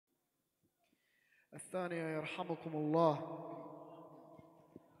الثانية يرحمكم الله.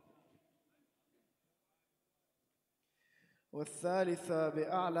 والثالثة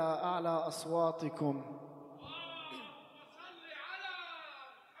بأعلى أصواتكم.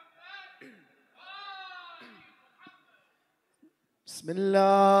 بسم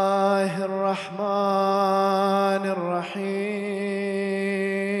الله الرحمن الرحيم.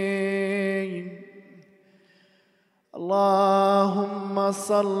 اللهم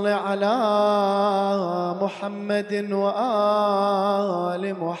صل على محمد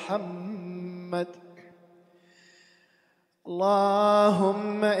وآل محمد.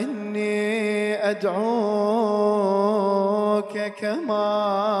 اللهم إني أدعوك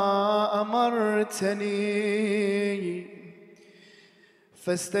كما أمرتني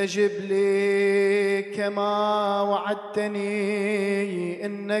فاستجب لي كما وعدتني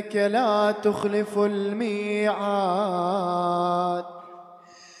إنك لا تخلف الميعاد.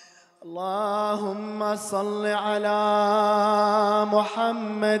 اللهم صل على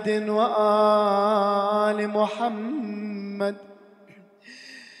محمد وآل محمد.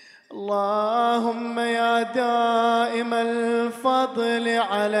 اللهم يا دائم الفضل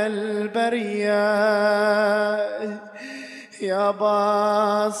على البرية، يا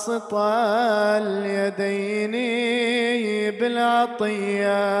باسط اليدين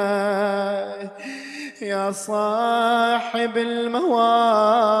بالعطية، يا صاحب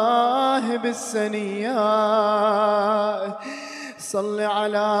المواهب السنية، صل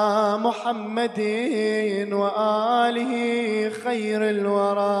على محمد وآله خير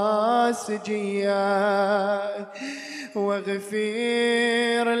الورى سجيا،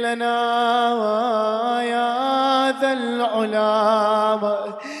 واغفر لنا يا ذا العلا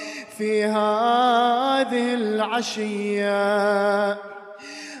في هذه العشية.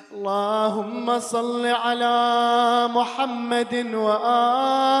 اللهم صل على محمد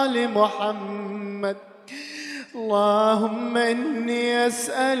وآل محمد. اللهم إني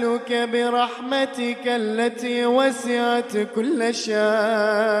أسألك برحمتك التي وسعت كل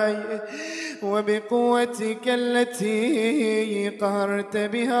شيء وبقوتك التي قهرت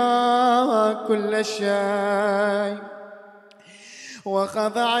بها كل شيء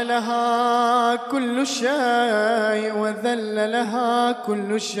وخضع لها كل شيء وذل لها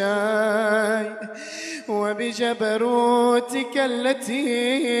كل شيء، وبجبروتك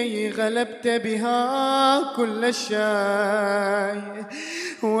التي غلبت بها كل شيء،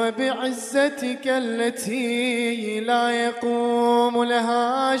 وبعزتك التي لا يقوم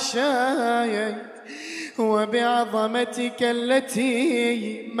لها شيء، وبعظمتك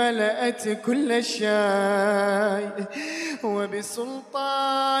التي ملأت كل شيء،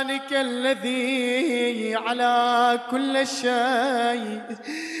 وبسلطانك الذي على كل شيء،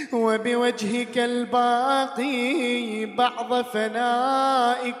 وبوجهك الباقي بعد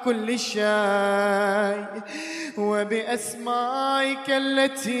فناء كل شيء، وبأسمائك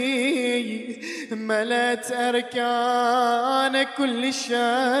التي ملأت أركان كل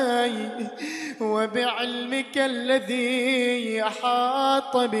شيء، وبعلمك الذي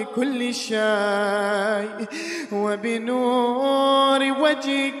أحاط بكل شيء، وبنور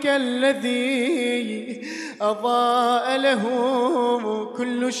وجهك الذي أضاء له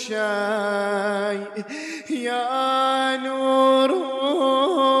كل شيء. يا نور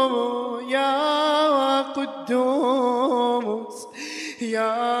يا قدوس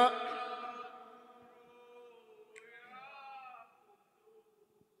يا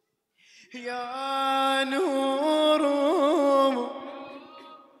نور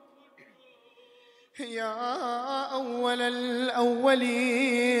يا أول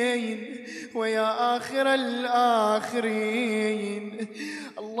الأولين ويا آخر الآخرين.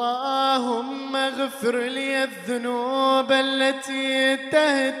 اللهم اغفر لي الذنوب التي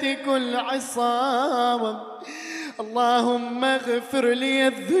تهتك العصام. اللهم اغفر لي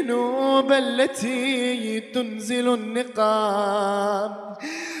الذنوب التي تنزل النقام.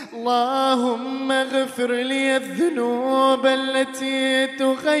 اللهم اغفر لي الذنوب التي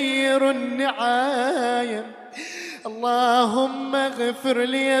تغير النعايم. اللهم اغفر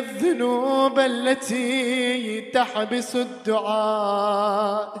لي الذنوب التي تحبس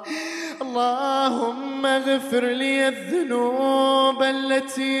الدعاء. اللهم اغفر لي الذنوب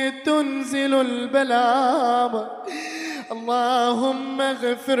التي تنزل البلاء. اللهم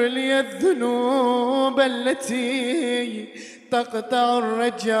اغفر لي الذنوب التي تقطع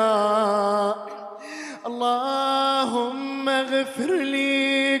الرجاء. اللهم اغفر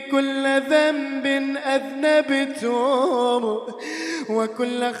لي كل ذنب أذنبته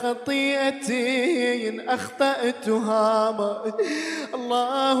وكل خطيئة أخطأتها.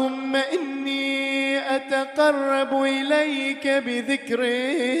 اللهم إني أتقرب إليك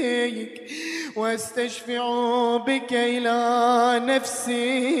بذكرك واستشفع بك إلى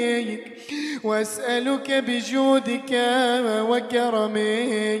نفسك، وأسألك بجودك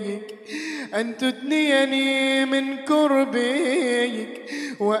وكرمك أن تدنيني من كربك،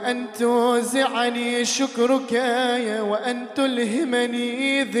 وأن توزعني شكرك، وأن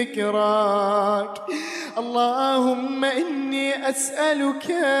تلهمني ذكراك. اللهم إني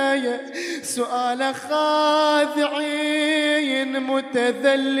أسألك سؤال خاضع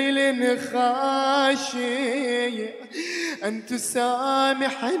متذلل خاشع أن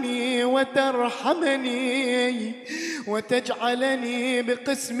تسامحني وترحمني وتجعلني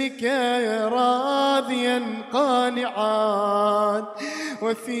بقسمك راضيا قانعا،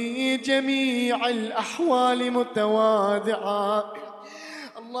 وفي جميع الأحوال متواضعا.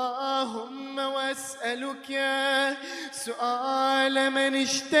 اللهم واسألك سؤال من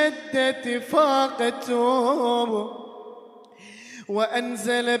اشتدت فاقته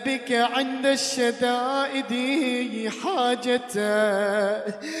وأنزل بك عند الشدائد حاجته،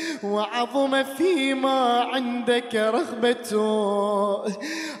 وعظم فيما عندك رغبته.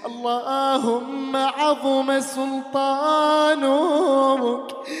 اللهم عظم سلطانك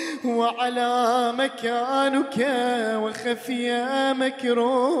وعلى مكانك، وخفي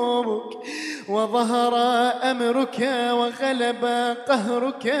مكروبك، وظهر أمرك، وغلب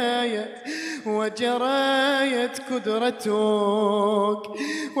قهرك، وجريت قدرتك،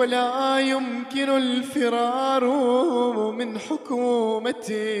 ولا يمكن الفرار من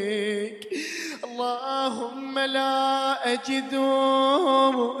حكومتك. اللهم لا أجد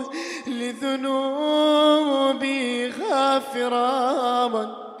لذنوبي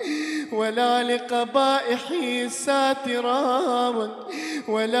غافرا، ولا لقبائحي ساترا،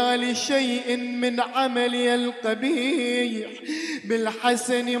 ولا لشيء من عملي القبيح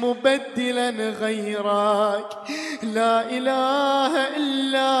بالحسن مبدلا غيرك. لا إله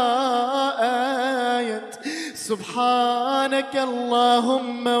إلا أنت، سبحانك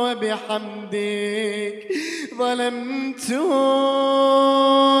اللهم وبحمدك. ظلمت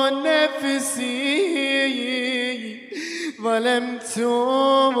نفسي، ظلمت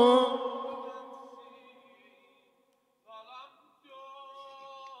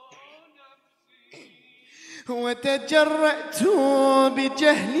وتجرأت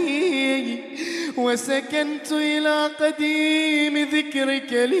بجهلي، وسكنت إلى قديم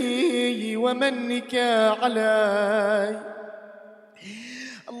ذكرك لي ومنك علي.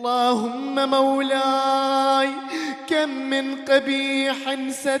 اللهم مولاي، كم من قبيح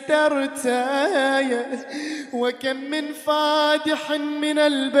سترتاي، وكم من فادح من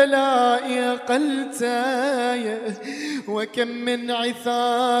البلاء أقلتاي، وكم من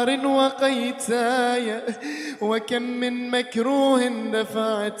عثار وقيتاي، وكم من مكروه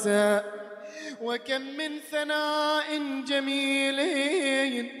دفعتاي، وكم من ثناء جميل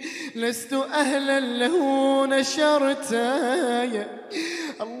لست أهلا له نشرتاي.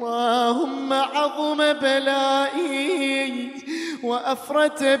 اللهم عظم بلائي،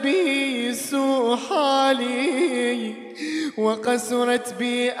 وأفرت بي سوء حالي، وقسرت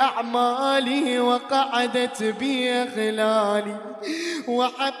بي أعمالي، وقعدت بي أغلالي،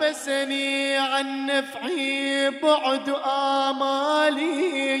 وحبسني عن نفعي بعد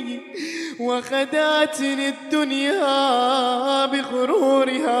آمالي، وخدعتني الدنيا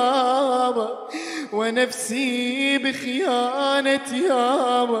بغرورها، ونفسي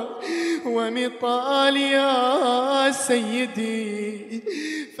بخيانتها، ومطالي يا سيدي.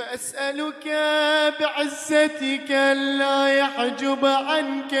 فأسألك بعزتك لا يحجب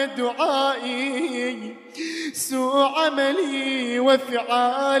عنك دعائي سوء عملي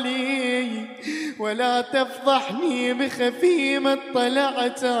وفعالي، ولا تفضحني بخفي ما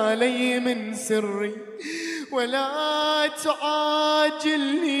اطلعت علي من سري، ولا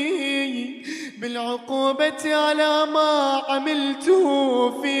تعاجلني بالعقوبة على ما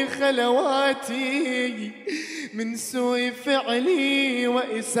عملته في خلواتي من سوء فعلي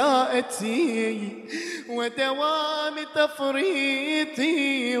وإساءتي، ودوام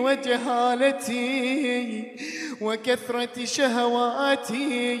تفريطي وجهالتي، وكثرة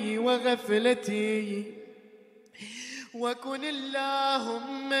شهواتي وغفلتي. وكن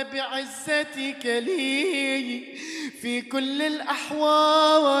اللهم بعزتك لي في كل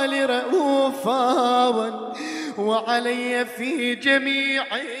الأحوال رؤوفا، وعلي في جميع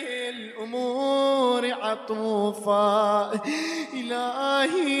الأمور عطوفا.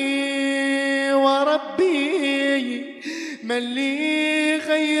 إلهي وربي، من لي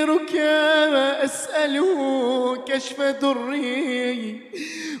غيرك أسأله كشف ضري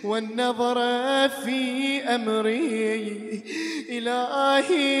والنظر في أمري.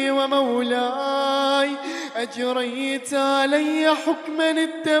 إلهي ومولاي أجريت علي حكما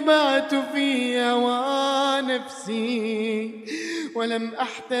اتبعت في هوى نفسي، ولم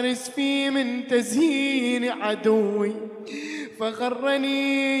أحترس فيه من تزيين عدوي،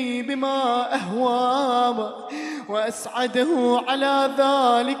 فغرني بما أهوى وأسعده على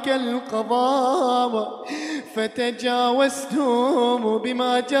ذلك القضاء، فتجاوزتم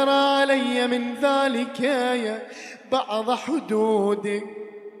بما جرى علي من ذلك بعض حدودك،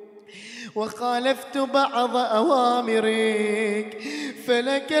 وخالفت بعض أوامرك،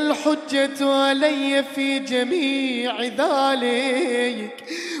 فلك الحجة علي في جميع ذلك،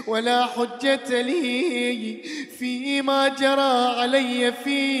 ولا حجة لي فيما جرى علي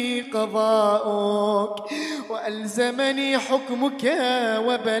في قضاءك، وألزمني حكمك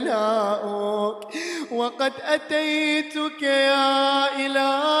وبلاؤك، وقد أتيتك يا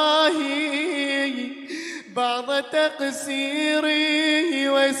إلهي بعض تقصيري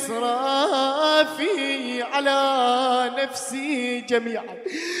وإسرافي على نفسي جميعا،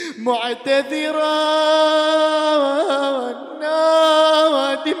 معتذرا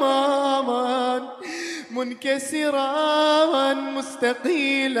نادما منكسرا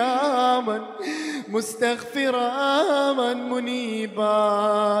مستقيلا مستغفرا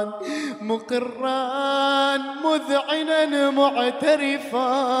منيبا مقرا مذعنا معترفا،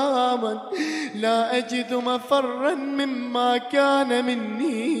 لا أجد مفرا مما كان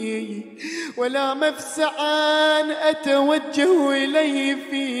مني، ولا مفزعا أتوجه إليه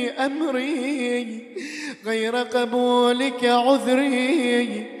في أمري غير قبولك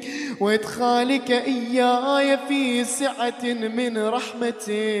عذري، وإدخالك إياي في سعة من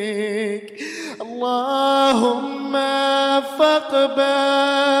رحمتك. اللهم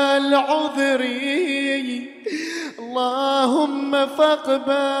فاقبل عذري، اللهم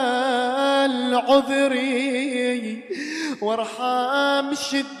فاقبل عذري، وارحم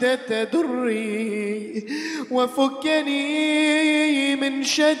شدة دري، وفكني من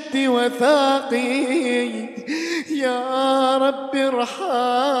شد وثاقي. يا رب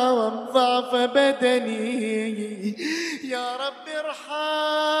ارحم ضعف بدني، يا رب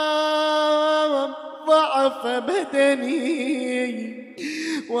ارحم ضعف بدني،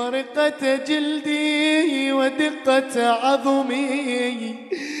 ورقة جلدي ودقة عظمي،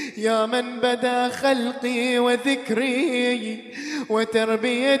 يا من بدا خلقي وذكري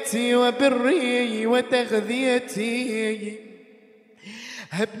وتربيتي وبري وتغذيتي.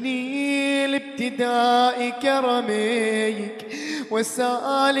 هبني لابتداء كرمك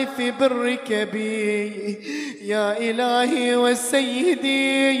وسالف برك بي، يا إلهي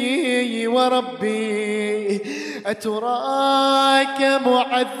وسيدي وربي، أتراك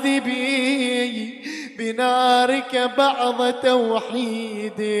معذبي بنارك بعض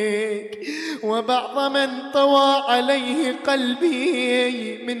توحيدك، وبعض من طوى عليه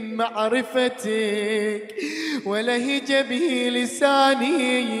قلبي من معرفتك، ولهج به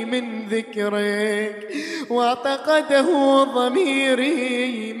لساني من ذكرك، واعتقده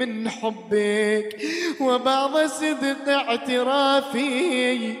ضميري من حبك، وبعض صدق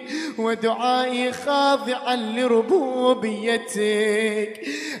اعترافي ودعائي خاضعا لربوبيتك.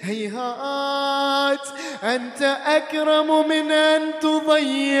 هيهات أنت أكرم من أن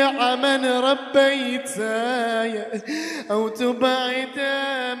تضيع من ربيت، أو تبعد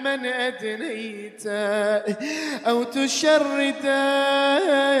من أدنيت، أو تشرد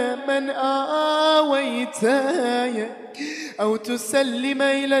من آويت، أو تسلم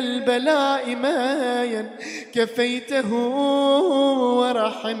إلى البلاء ما كفيته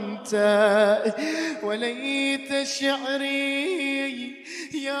ورحمت. وليت شعري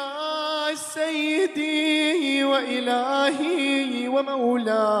يا سيدي وإلهي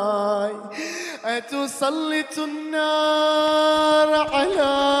ومولاي أتسلط النار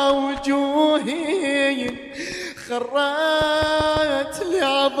على وجوههم خرت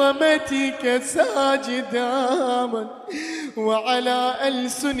لعظمتك ساجدا، وعلى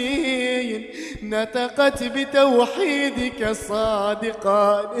ألسنين نطقت بتوحيدك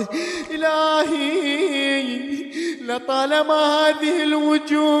صادقا. إلهي لطالما هذه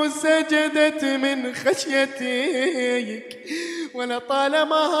الوجوه سجدت من خشيتك،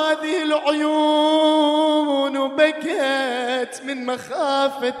 ولطالما هذه العيون بكت من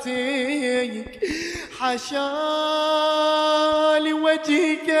مخافتك. حاشا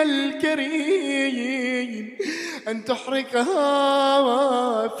لوجهك الكريم أن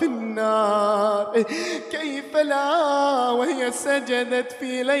تحرقها في النار، كيف لا وهي سجدت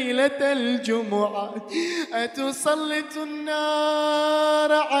في ليلة الجمعة. أتسلط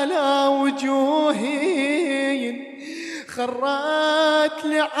النار على وجوههم خرت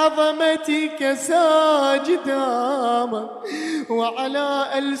لعظمتك ساجدا، وعلى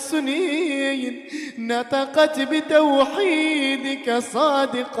ألسنين نطقت بتوحيدك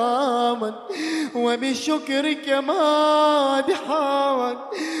صادقا وبشكرك مادحا،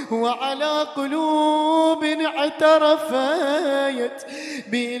 وعلى قلوب اعترفت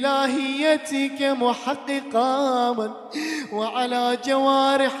بإلهيتك محققا، وعلى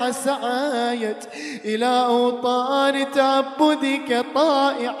جوارح سعيت إلى أوطان تعبدك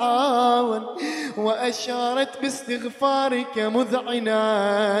طائعا، وأشارت باستغفارك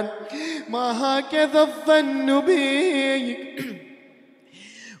مذعنا. ما هكذا الظن بك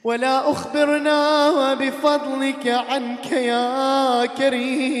ولا أخبرنا بفضلك عنك يا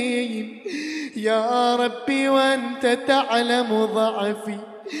كريم يا ربي، وأنت تعلم ضعفي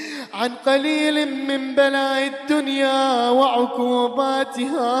عن قليل من بلاء الدنيا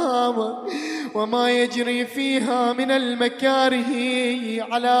وعقوباتها وما يجري فيها من المكاره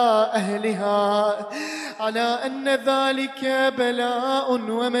على أهلها، على أن ذلك بلاء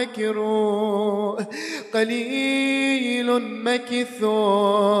ومكروه قليل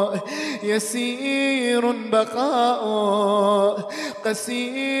مكثوه يسير بقاؤه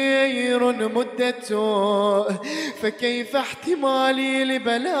قصير مدته، فكيف احتمالي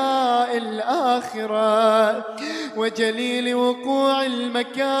لبلاء الآخرة وجليل وقوع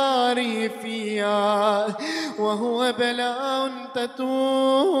المكاره فيها، وهو بلاء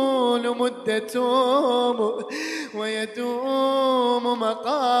تطول مدته ويدوم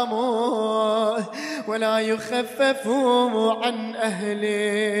مقامه ولا يخفف عن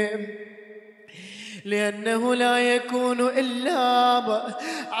أهله، لأنه لا يكون إلا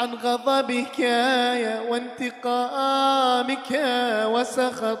عن غضبك وانتقامك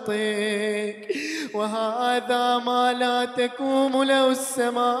وسخطك، وهذا ما لا تقوم له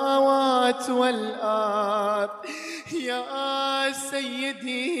السماوات والأرض يا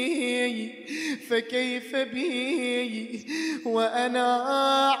سيدي. فكيف بي وأنا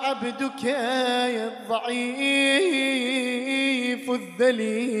عبدك الضعيف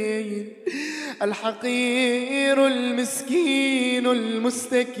الذليل الحقير المسكين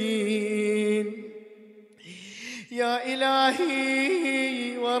المستكين؟ يا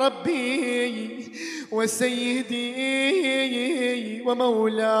إلهي وربي وسيدي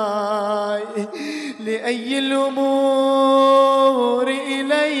ومولاي، لأي الأمور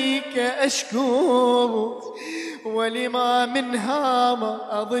إليك أشكو ولما منها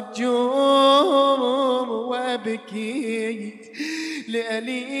ما أضج وأبكي،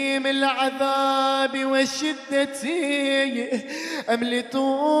 لأليم العذاب والشدة أم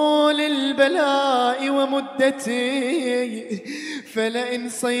لطول البلاء ومدته، فلئن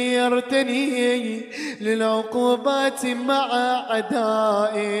صيرتني للعقوبات مع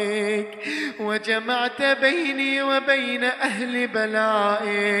أعدائك وجمعت بيني وبين أهل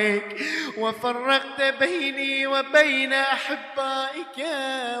بلائك وفرقت بيني وبين أحبائك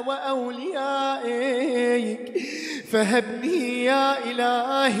وأوليائك، فهبني يا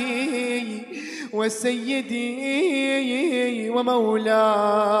إلهي وسيدي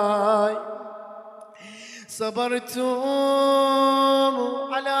ومولاي. صبرت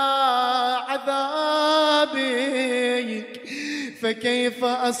على عذابك فكيف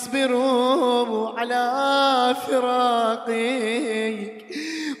أصبر على فراقك،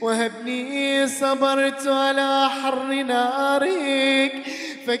 وهبني صبرت على حر نارك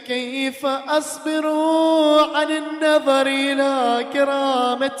فكيف أصبر عن النظر إلى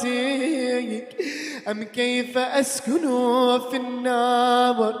كرامتك، أم كيف أسكن في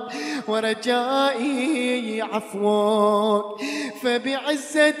النار ورجائي عفوك،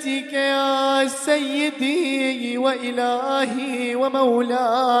 فبعزتك يا سيدي وإلهي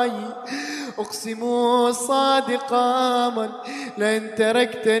ومولاي أقسم صادقا لئن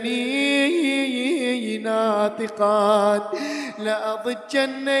تركتني ناطقا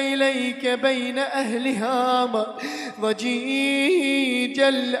لأضجن إليك بين أهلها ضجيج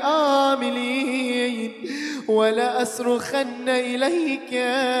الآملين، ولأصرخن إليك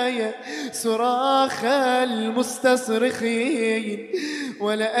صراخ المستصرخين،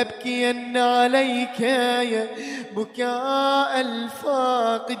 ولأبكين عليك بكاء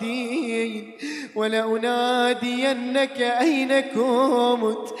الفاقدين، ولأنادينك أين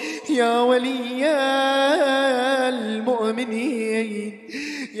كنت يا ولي المؤمنين،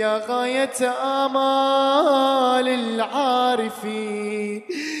 يا غاية آمال العارفين،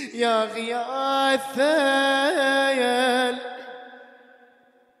 يا غياث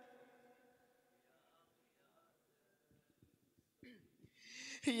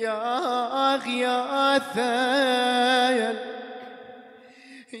يا غياث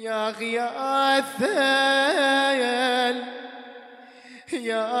يا غياث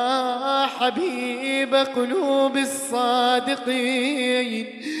يا حبيب قلوب الصادقين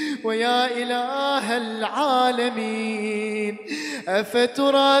ويا إله العالمين،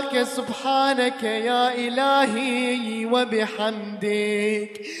 أفتراك سبحانك يا إلهي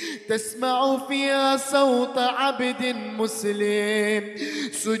وبحمدك تسمع فيها صوت عبد مسلم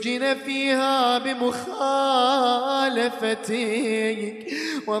سجن فيها بمخالفتك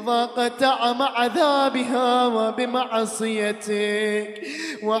وضاق طعم عذابها وبمعصيتك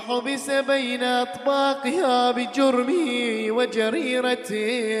وحبس بين أطباقها بجرمه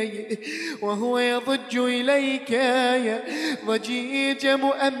وجريرته وهو يضج إليك ضجيج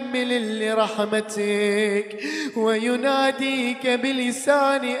مؤمل لرحمتك ويناديك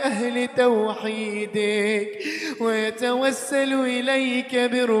بلسان أهل توحيدك ويتوسل إليك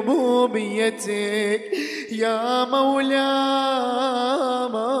بربوبيتك يا مولاي.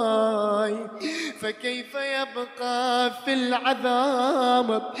 فكيف يبقى في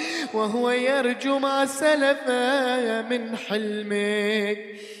العذاب وهو يرجو ما سلف من حلمك؟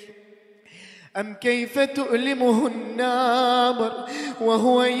 أم كيف تؤلمه النار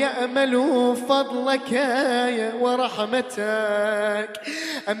وهو يأمل فضلك ورحمتك؟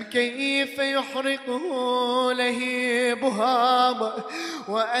 أم كيف يحرقه لهيبها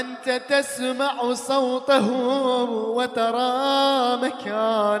وأنت تسمع صوته وترى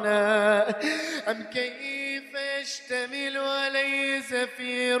مكانه؟ أم كيف يشتمل عليه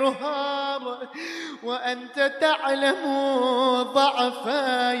زفيرها وأنت تعلم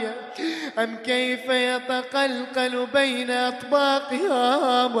ضعفاي؟ أم كيف يتقلقل بين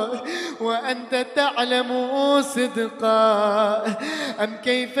أطباقها وأنت تعلم صدقا؟ أم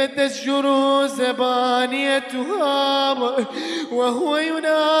كيف تشجر زبانيتها وهو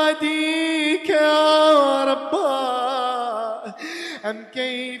يناديك يا ربا؟ أم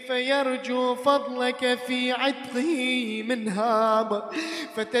كيف يرجو فضلك في عتقه منها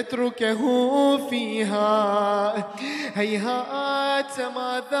فتتركه فيها؟ هيهات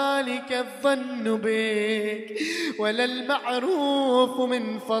ما ذلك الظن بك ولا المعروف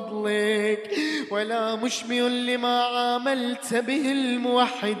من فضلك ولا مشبع لما عاملت به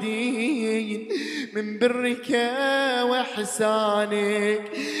الموحدين من برك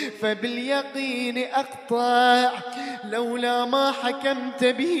وإحسانك. فباليقين أقطع لولا ما حكمت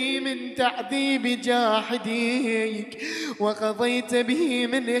به من تعذيب جاحديك وقضيت به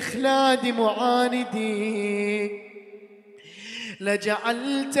من إخلاد معانديك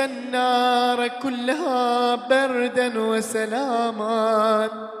لجعلت النار كلها بردا وسلاما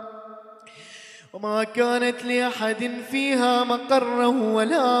وما كانت لأحد فيها مقرا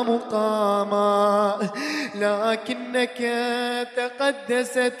ولا مقاما، لكنك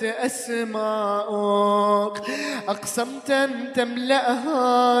تقدست أسماؤك أقسمت أن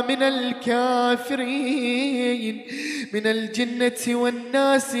تملأها من الكافرين من الجنة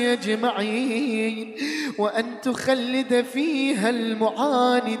والناس أجمعين وأن تخلد فيها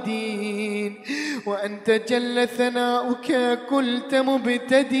المعاندين، وأنت جل ثناؤك قلت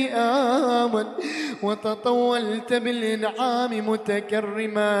مبتدئا وتطولت بالإنعام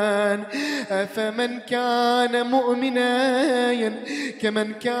متكرما. أفمن كان مؤمنا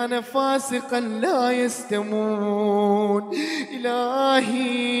كمن كان فاسقا لا يستوون.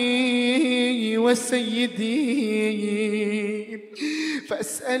 إلهي وسيدي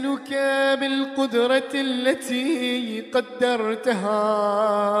فأسألك بالقدرة التي قدرتها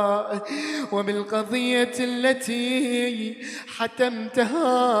وبالقضية التي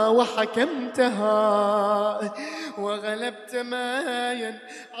حتمتها وحكمتها وغلبت ما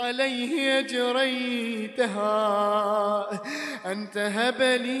عليه أجريتها أن تهب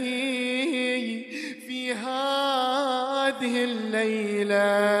لي في هذه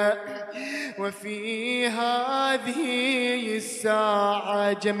الليلة وفي هذه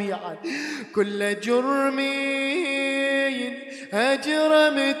الساعة جميعا كل جرم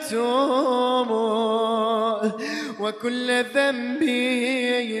أجرمتم وكل ذنب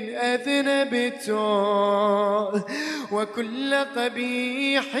أذنبتم وكل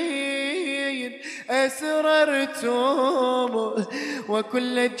قبيح أسررتم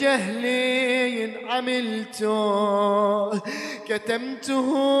وكل جهل عملتم كتمته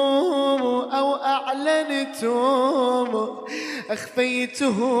أو أعلنتم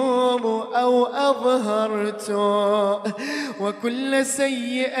أخفيتهم أو أظهرتم وكل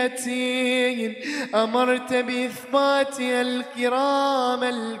سيئة أمرت بإثباتها الكرام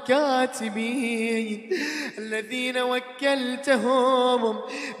الكاتبين الذين وكلتهم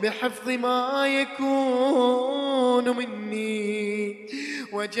بحفظ ما يكون مني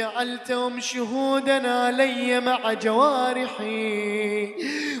وجعلتهم شهودا علي مع جوارحي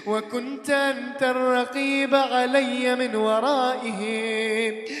وكنت أنت الرقيب علي من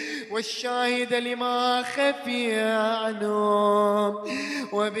ورائهم والشاهد لما خفي عنهم،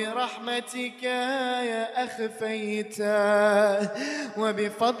 وبرحمتك يا أخفيته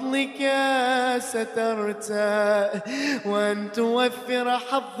وبفضلك سترته، وأن توفر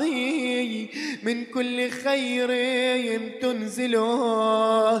حظي من كل خير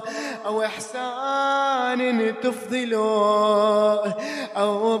تنزله أو إحسان تفضله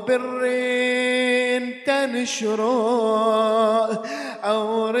أو بر تنشره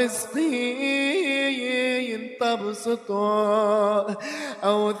أو رزق تبسطه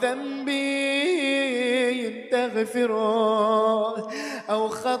أو ذنب تغفره أو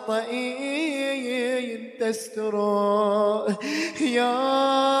خطأ تستره.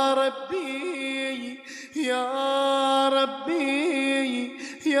 يا ربي يا ربي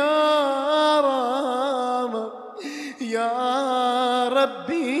يا رب يا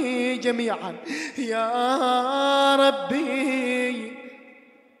ربي جميعا يا ربي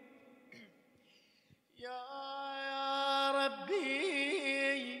يا ربي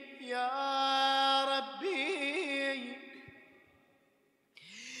يا ربي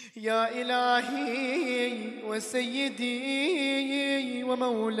يا إلهي وسيدي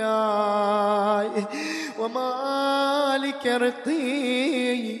ومولاي ومالك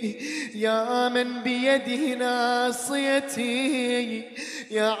رقي، يا من بيده ناصيتي،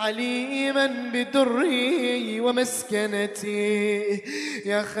 يا عليما بدري ومسكنتي،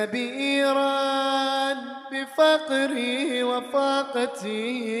 يا خبيرا بفقري وفاقتي،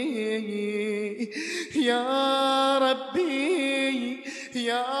 يا ربي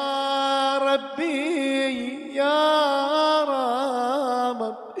يا ربي يا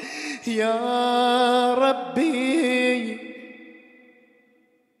رب يا ربي.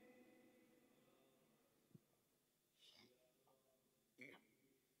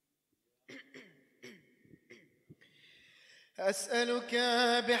 أسألك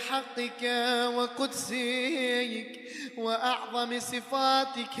بحقك وقدسك وأعظم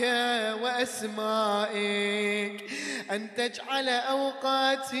صفاتك وأسمائك أن تجعل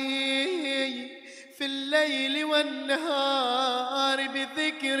أوقاتي في الليل والنهار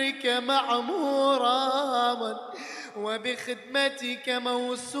بذكرك معمورا وبخدمتك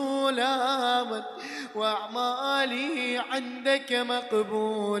موصولا وأعمالي عندك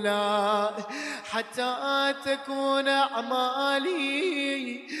مقبولا، حتى تكون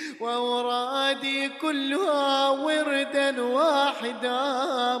أعمالي وأورادي كلها وردا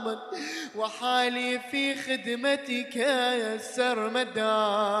واحدا، وحالي في خدمتك يا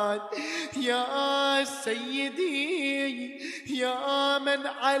سرمدان. يا سيدي يا من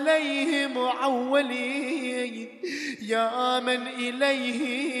عليه معولي، يا من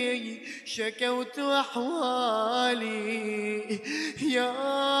إليه شكوت أحوالي، يا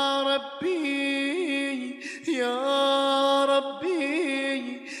ربي يا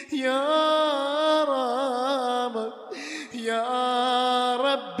ربي يا رب يا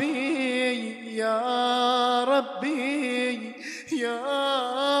ربي يا ربي يا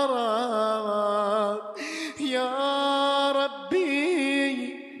رب يا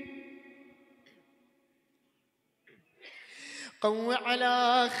ربي. قو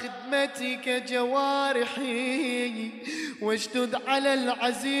على خدمتك جوارحي واشدد على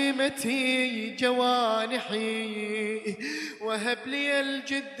العزيمة جوانحي، وهب لي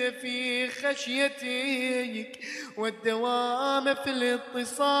الجد في خشيتك والدوام في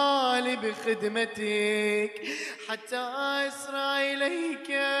الاتصال بخدمتك، حتى أسرع إليك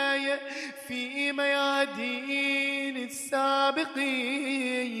في ميادين السابقين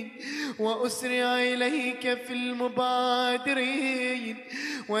وأسرع إليك في المبادرين،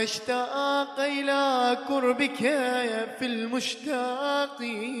 واشتاق إلى قربك في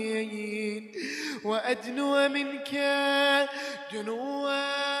المشتاقين، وأدنو منك دنو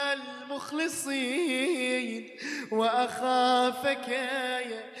المخلصين، وأخافك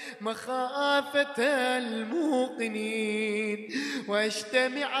مخافة الموقنين،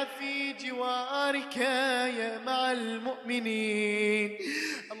 واجتمع في جوارك مع المؤمنين.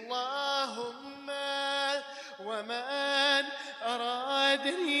 اللهم ومن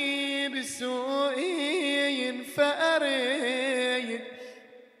أرادني بسوء فأرد،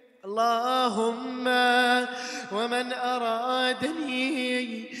 اللهم ومن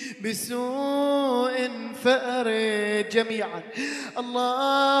أرادني بسوء فأرد جميعا.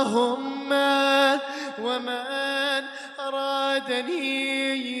 اللهم ومن أرادني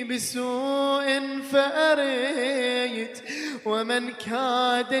كادني بسوء فأريت ومن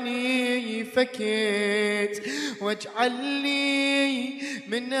كادني فكيت واجعل لي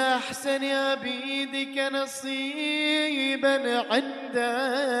من أحسن عبيدك نصيبا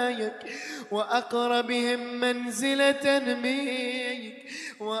عندك وأقربهم منزلة منك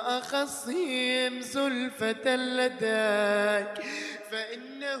وأخصهم زلفة لديك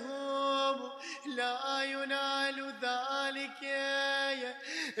فإنه لا ينال ذلك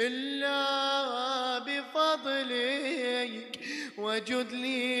إلا بفضلك وجد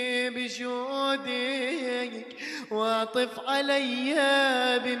لي بجودك واطف علي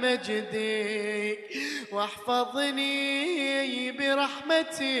بمجدك واحفظني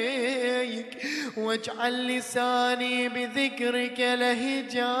برحمتك واجعل لساني بذكرك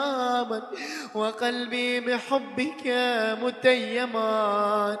لهجاما وقلبي بحبك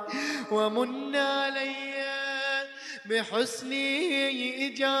متيما ومن علي بحسن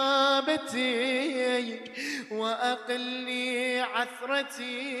إجابتي وأقلني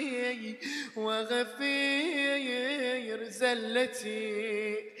عثرتي وغفير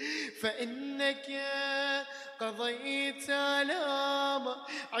زلتي فإنك قضيت آلام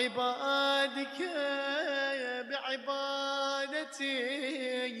عبادك بعبادتك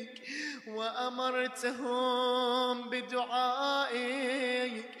وأمرتهم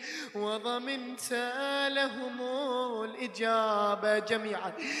بدعائك وضمنت لهم الإجابة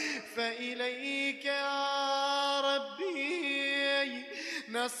جميعا فإليك يا ربي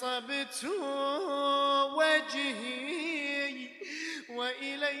نصبت وجهي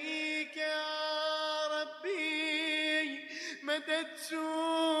وإليك يا ربي مددت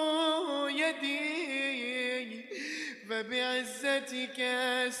يدي فبعزتك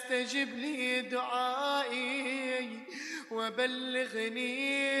استجب لي دعائي وبلغني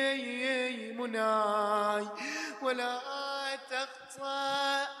مناي ولا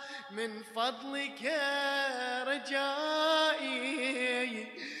تقطع من فضلك رجائي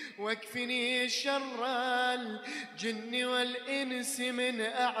واكفني شر الجن والإنس من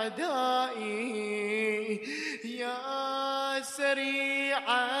أعدائي يا سريع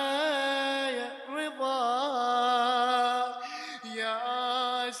الرضا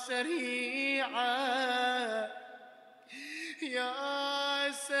يا سريع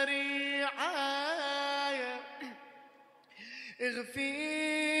يا سريع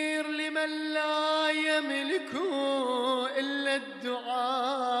اغفر لمن لا يملك إلا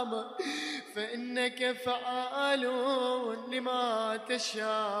الدعاء فإنك فعال لما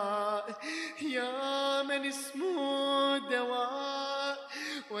تشاء يا من اسمه دواء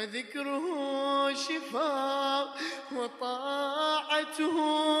وذكره شفاء وطاعته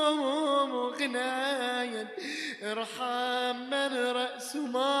غنايا ارحم من رأس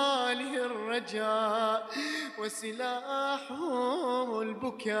ماله الرجاء وسلاحه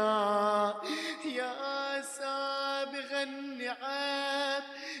البكاء يا سابغ النعم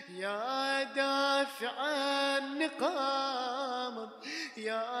يا دافع النقام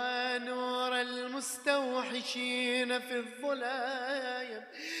يا نور المستوحشين في الظلام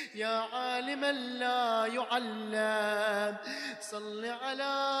يا عالما لا يعلم صل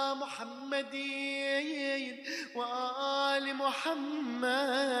على محمد وآل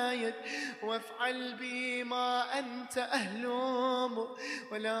محمد وافعل بي ما أنت أهله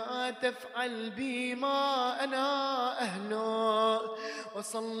ولا تفعل بي ما أنا أهله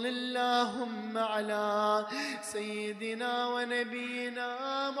وصل اللهم على سيدنا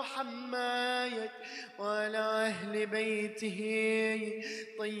ونبينا محمد وعلى أهل بيته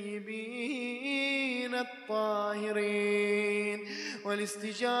طيبين الطاهرين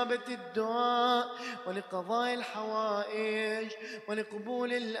ولاستجابة الدعاء ولقضاء الحوائج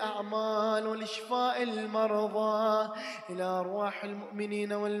ولقبول الأعمال ولشفاء المرضى إلى أرواح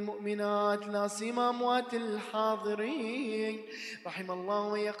المؤمنين والمؤمنات لا سيما أموات الحاضرين رحم الله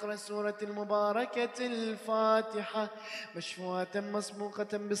ويقرأ سورة المباركة الفاتحة مشفوعة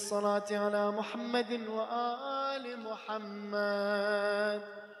مسبوقة بالصلاة على محمد وآل محمد.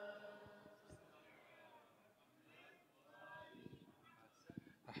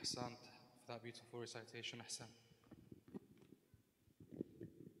 أحسنت for that beautiful recitation. أحسن.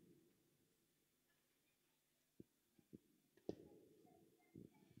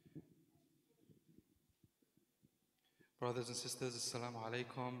 Brothers and sisters, Assalamu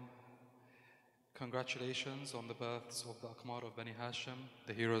alaikum. Congratulations on the births of the Akmar of Bani Hashim,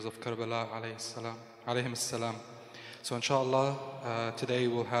 the heroes of Karbala alayhim salam. So inshallah, today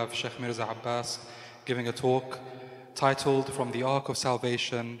we'll have Sheikh Mirza Abbas giving a talk titled From the Ark of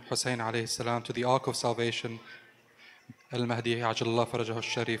Salvation, Hussein alayhi salam, to the Ark of Salvation, Al-Mahdi Ajalullah Farajahu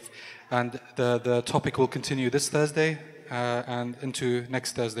Sharif. And the topic will continue this Thursday and into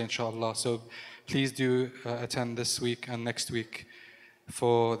next Thursday, inshallah. So please do attend this week and next week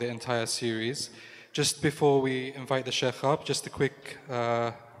for the entire series. Just before we invite the Sheikh up, just a quick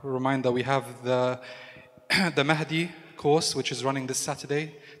reminder, we have the the Mahdi course, which is running this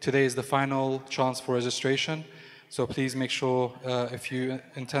Saturday. Today is the final chance for registration. So please make sure if you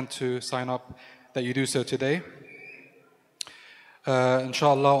intend to sign up that you do so today.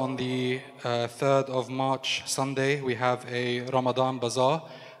 Inshallah, on the 3rd of March, Sunday, we have a Ramadan Bazaar,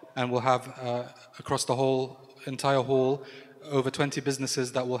 and we'll have across the entire hall over 20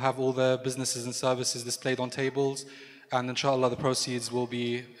 businesses that will have all their businesses and services displayed on tables, and inshallah the proceeds will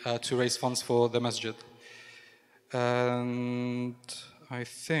be to raise funds for the masjid. And I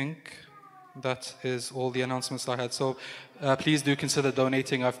think that is all the announcements I had. So please do consider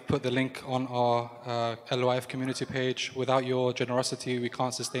donating. I've put the link on our LYF community page. Without your generosity, we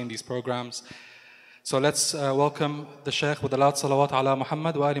can't sustain these programs. So let's welcome the Sheikh with the loud salawat ala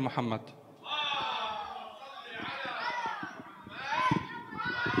Muhammad wa ali Muhammad.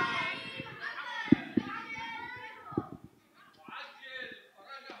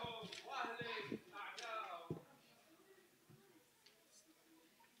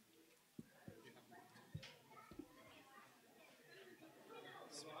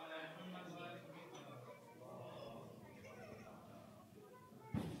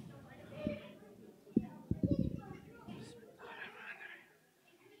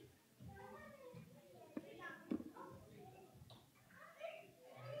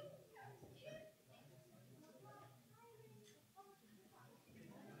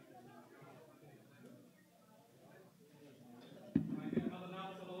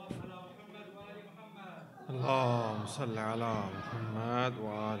 اللهم صل على محمد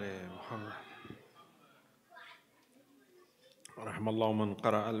وآل محمد. رحم الله من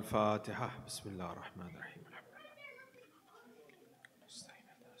قرأ الفاتحة. بسم الله الرحمن الرحيم.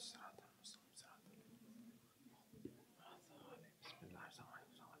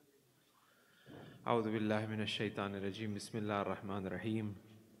 أعوذ بالله من الشيطان الرجيم. بسم الله الرحمن الرحيم.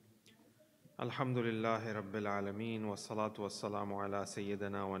 الحمد لله رب العالمين، والصلاة والسلام على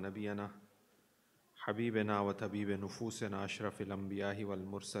سيدنا ونبينا حبيبنا وطبيب نفوسنا أشرف الأنبياء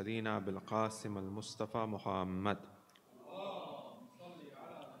والمرسلين أبي القاسم المصطفى محمد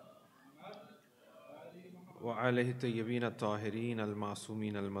وعليه الطيبين الطاهرين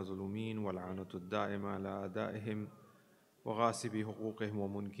المعصومين المظلومين، واللعنة الدائمة على أعدائهم وغاصبي حقوقهم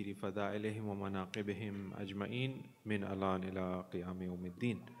ومنكر فضائلهم ومناقبهم أجمعين من الآن إلى قيام يوم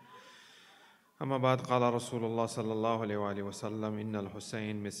الدين. أما بعد، قال رسول الله صلى الله عليه وآله وسلم: إن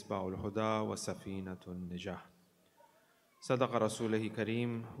الحسين مصباح الهدى وسفينة النجاة. صدق رسوله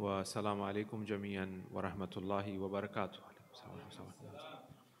الكريم. والسلام عليكم جميعا ورحمة الله وبركاته.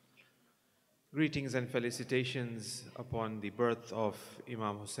 Greetings and felicitations upon the birth of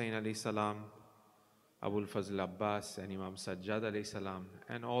Imam Hussein alayhi salam, Abul Fazl Abbas and Imam Sajjad alayhi salam,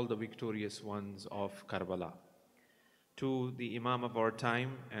 and all the victorious ones of Karbala. To the Imam of our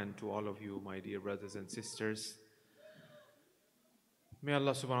time and to all of you, my dear brothers and sisters, may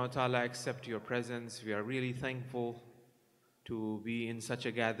Allah subhanahu wa ta'ala accept your presence. We are really thankful to be in such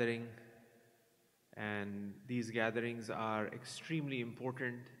a gathering, and these gatherings are extremely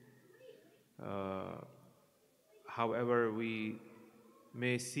important. However, we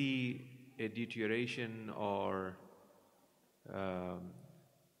may see a deterioration or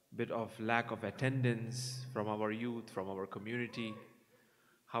bit of lack of attendance from our youth, from our community.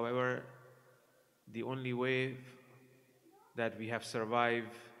 However, the only way that we have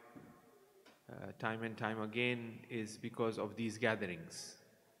survived time and time again is because of these gatherings.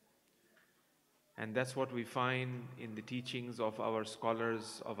 And that's what we find in the teachings of our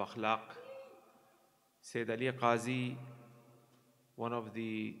scholars of akhlaq. Sayyid Ali Qazi, one of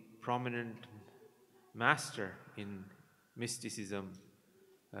the prominent master in mysticism,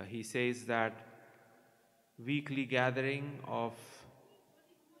 he says that weekly gathering of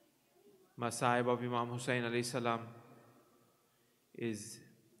Masaib of Imam Hussein alayhi salam is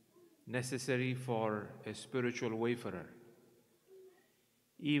necessary for a spiritual wayfarer,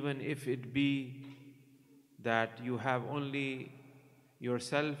 even if it be that you have only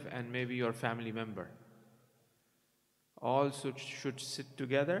yourself and maybe your family member. All should sit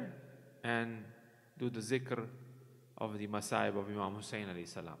together and do the zikr of the Masaib of Imam Hussein alayhi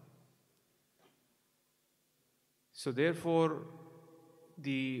salam. So therefore,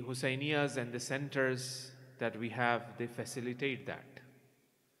 the Husainiyas and the centers that we have, they facilitate that.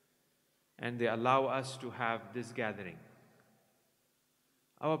 And they allow us to have this gathering.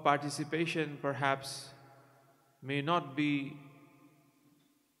 Our participation perhaps may not be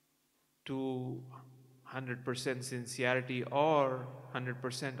to 100% sincerity or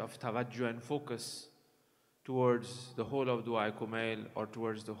 100% of tawajjuh and focus towards the whole of Dua Kumayl or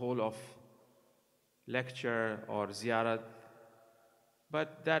towards the whole of lecture or ziyarat,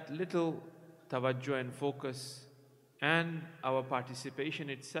 but that little tawajjuh and focus and our participation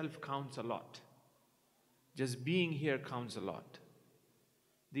itself counts a lot. Just being here counts a lot.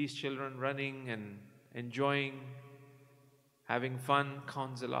 These children running and enjoying, having fun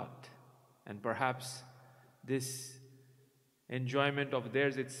counts a lot. And perhaps this enjoyment of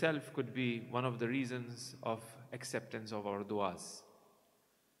theirs itself could be one of the reasons of acceptance of our du'as.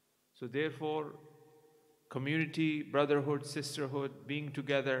 So therefore, community, brotherhood, sisterhood, being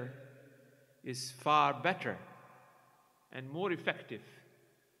together is far better and more effective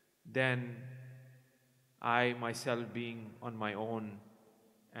than I myself being on my own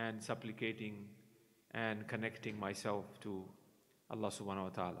and supplicating and connecting myself to Allah subhanahu wa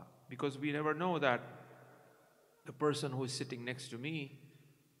ta'ala. Because we never know that the person who is sitting next to me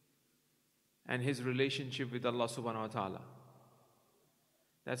and his relationship with Allah subhanahu wa ta'ala.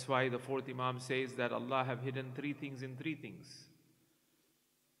 That's why the fourth Imam says that Allah have hidden three things in three things.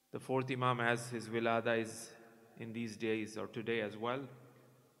 The fourth Imam, as his wilada is in these days or today as well,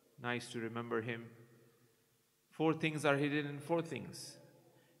 nice to remember him. Four things are hidden in four things.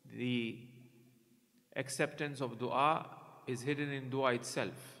 The acceptance of dua is hidden in dua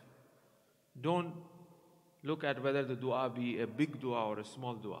itself. Don't look at whether the dua be a big dua or a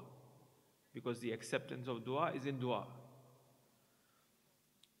small dua, because the acceptance of dua is in dua.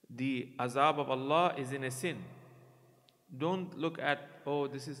 The azab of Allah is in a sin. Don't look at, oh,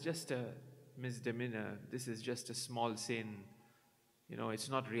 this is just a misdemeanor, this is just a small sin. You know, it's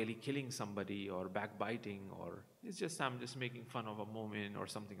not really killing somebody or backbiting, or it's just I'm just making fun of a moment or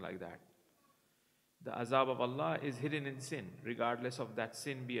something like that. The azab of Allah is hidden in sin, regardless of that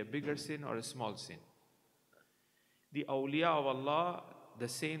sin be a bigger sin or a small sin. The awliya of Allah, the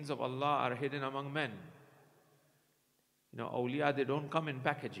saints of Allah, are hidden among men. You know, awliya, they don't come in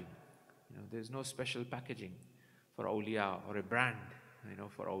packaging. You know, there's no special packaging for awliya or a brand, you know,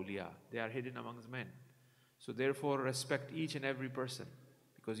 for awliya. They are hidden amongst men. So therefore, respect each and every person,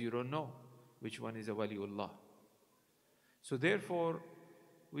 because you don't know which one is a waliullah. So therefore,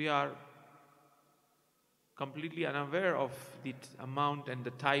 we are completely unaware of the amount and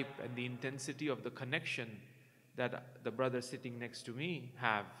the type and the intensity of the connection that the brother sitting next to me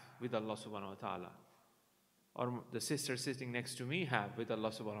have with Allah subhanahu wa ta'ala, or the sister sitting next to me have with Allah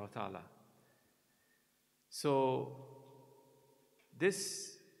subhanahu wa ta'ala. So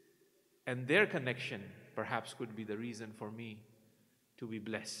this and their connection perhaps could be the reason for me to be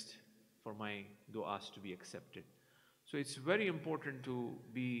blessed, for my du'as to be accepted. So it's very important to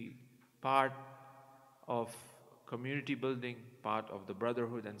be part of community building, part of the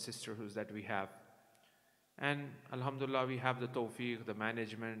brotherhood and sisterhoods that we have. And alhamdulillah, we have the tawfiq, the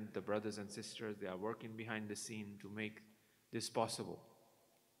management, the brothers and sisters, they are working behind the scene to make this possible.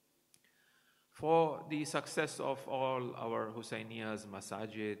 For the success of all our Husainiyas,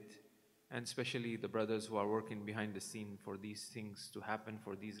 masajid, and especially the brothers who are working behind the scene for these things to happen,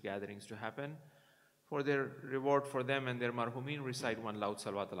 for these gatherings to happen, for their reward for them and their marhumin, recite one loud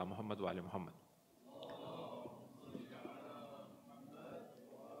salawat ala Muhammad wa ali Muhammad.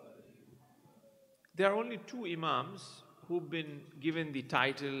 There are only two Imams who've been given the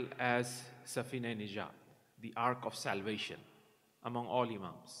title as Safina Nijat, the Ark of Salvation, among all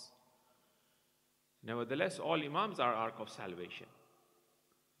Imams. Nevertheless, all Imams are Ark of Salvation.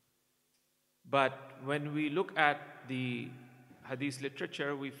 But when we look at the Hadith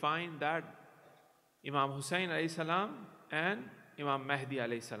literature, we find that Imam Hussain alayhi salam and Imam Mahdi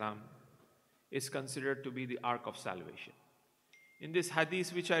alayhi salam is considered to be the Ark of Salvation. In this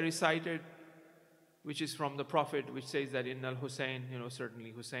Hadith which I recited, which is from the Prophet, which says that Innal Hussain, you know,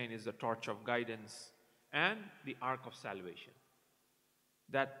 certainly Hussain is the torch of guidance and the Ark of Salvation.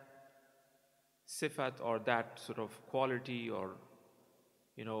 That sifat, or that sort of quality, or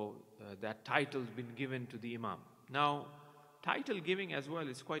you know, that title's been given to the Imam. Now, title giving as well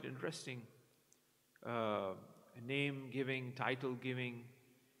is quite interesting. Name giving, title giving.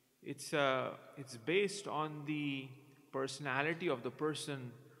 It's based on the personality of the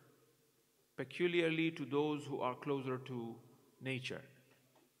person, peculiarly to those who are closer to nature.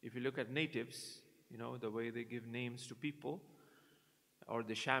 If you look at natives, you know, the way they give names to people, or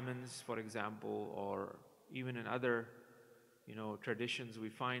the shamans, for example, or even in other, you know, traditions, we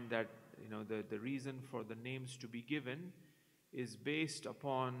find that, you know, the reason for the names to be given is based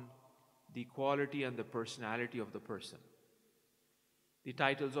upon the quality and the personality of the person. The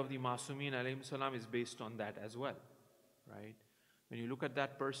titles of the Masumin alayhim salam is based on that as well, right? When you look at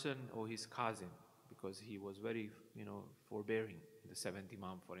that person, oh, he's Kazim, because he was very, forbearing, the seventh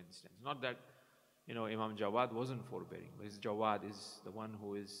Imam, for instance. Not that, Imam Jawad wasn't forbearing, but his Jawad is the one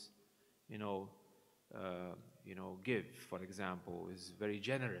who is, give, for example, is very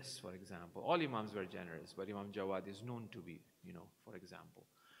generous, for example. All Imams were generous, but Imam Jawad is known to be, for example.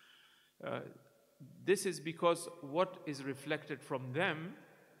 This is because what is reflected from them,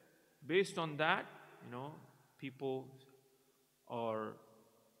 based on that, people or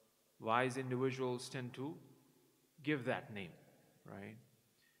wise individuals tend to give that name, right?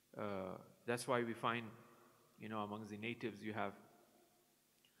 That's why we find, amongst the natives you have,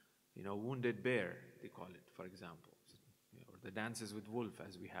 wounded bear, they call it, for example. Or the dances with wolf,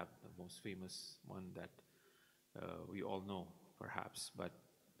 as we have the most famous one that we all know, perhaps. But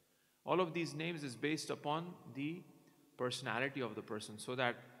all of these names is based upon the personality of the person, so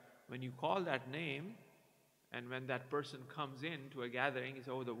that when you call that name, and when that person comes in to a gathering, you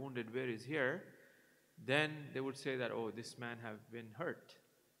say, oh, the wounded bear is here, then they would say that, oh, this man have been hurt,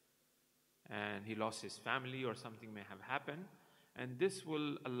 and he lost his family, or something may have happened. And this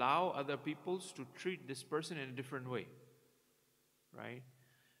will allow other peoples to treat this person in a different way, right?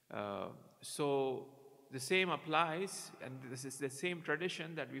 So the same applies, and this is the same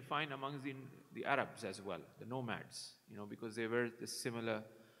tradition that we find amongst the Arabs as well, the nomads, because they were the similar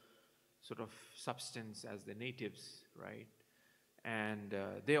sort of substance as the natives, right? And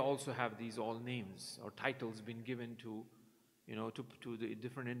they also have these all names or titles been given to, to the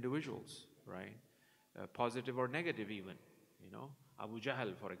different individuals, right? Positive or negative even. Abu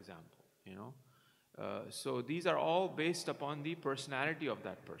Jahl, for example, So these are all based upon the personality of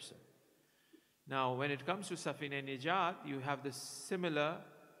that person. Now, when it comes to Safin-e-Nijat, you have the similar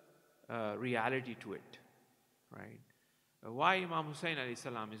reality to it, right? Why Imam Hussein alayhi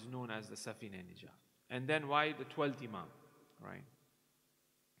salam is known as the Safin-e-Nijat? And then why the 12th Imam, right?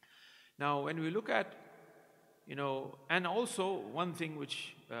 Now, when we look at, and also one thing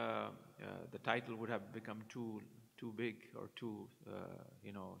which the title would have become too big or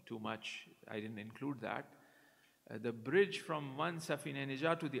too much, I didn't include that. The bridge from one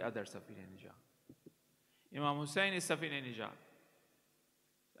Safin-e-Nijat to the other Safin-e-Nijat. Imam Hussein is Safin-e-Nijat.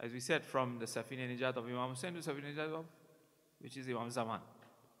 As we said, from the Safin-e-Nijat of Imam Hussein to Safin-e-Nijat of, which is Imam Zaman.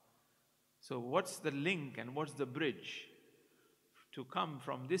 So what's the link and what's the bridge to come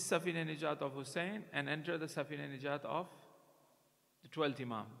from this Safin-e-Nijat of Hussein and enter the Safin-e-Nijat of the 12th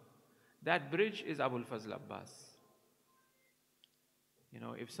Imam? That bridge is Abul Fazl Abbas.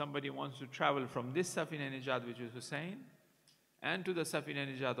 If somebody wants to travel from this Safin-e-Nijat, which is Hussein, and to the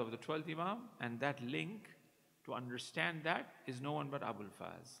Safin-e-Nijat of the 12th Imam, and that link, to understand that, is no one but Abul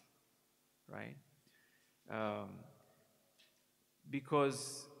Faz, right?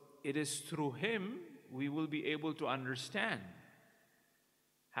 Because it is through him we will be able to understand,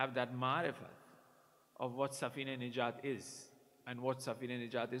 have that ma'rifat of what Safin-e-Nijat is, and what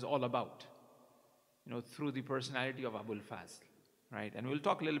Safin-e-Nijat is all about, through the personality of Abul Faz. Right, and we'll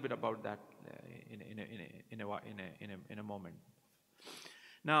talk a little bit about that in a moment.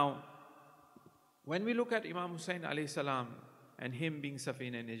 Now, when we look at Imam Hussein alayhi salam and him being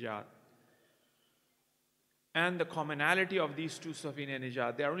Safin-e-Nijat, and the commonality of these two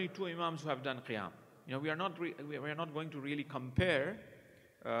Safin-e-Nijat, there are only two Imams who have done Qiyam. We are not going to really compare,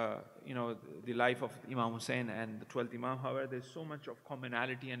 the life of Imam Hussein and the 12th Imam. However, there's so much of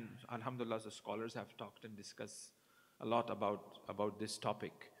commonality, and alhamdulillah, the scholars have talked and discussed a lot about this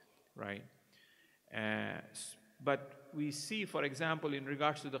topic, right? But we see, for example, in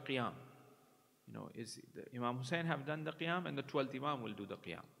regards to the Qiyam, is the Imam Hussein have done the Qiyam, and the 12th Imam will do the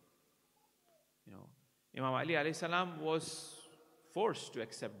Qiyam. Imam Ali alayhi salam was forced to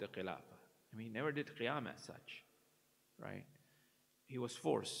accept the Khilafah. He never did Qiyam as such, right? He was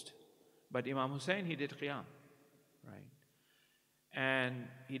forced. But Imam Hussein, he did Qiyam, right? And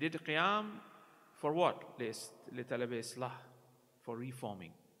he did Qiyam for what? لِطَلَبِ إِصْلَاحٍ, for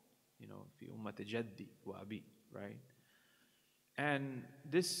reforming, في أمة جدي وأبي, right? And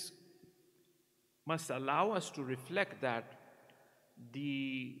this must allow us to reflect that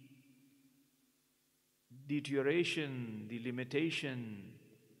the deterioration, the limitation,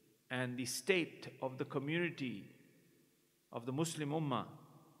 and the state of the community of the Muslim Ummah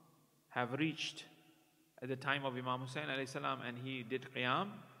have reached at the time of Imam Hussein alayhi salam, and he did Qiyam.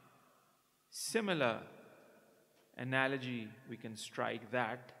 Similar analogy we can strike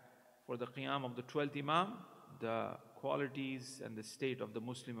that for the Qiyam of the 12th Imam, the qualities and the state of the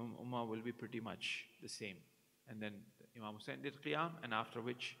Muslim Ummah will be pretty much the same. And then Imam Hussein did Qiyam, and after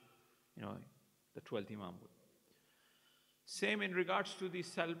which, the 12th Imam would. Same in regards to the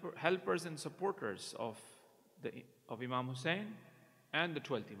helpers and supporters of Imam Hussein and the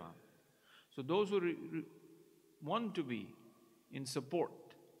 12th Imam. So those who want to be in support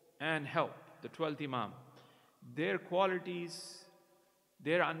and help the 12th Imam, their qualities,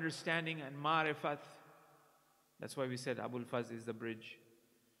 their understanding and ma'rifat, that's why we said Abul Faz is the bridge,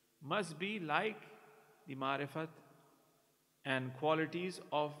 must be like the ma'rifat and qualities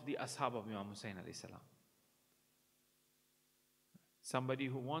of the ashab of Imam Hussain alayhi salam. Somebody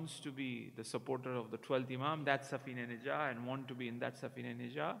who wants to be the supporter of the 12th Imam, that Safina Najah, and want to be in that Safina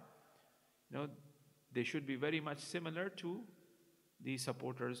Najah, they should be very much similar to the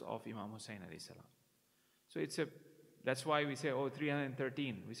supporters of Imam Hussain alayhi salam. So that's why we say,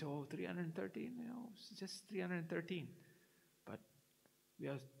 313. We say, 313, it's just 313. But we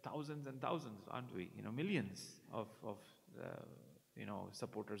have thousands and thousands, aren't we? Millions of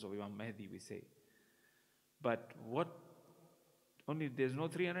supporters of Imam Mahdi, we say. But only there's no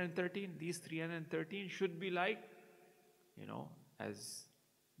 313. These 313 should be like, as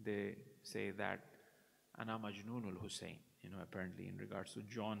they say that, Ana Majnoonul Hussain. Apparently in regards to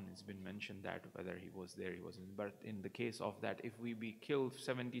John, it's been mentioned that whether he was there, he wasn't. But in the case of that, if we be killed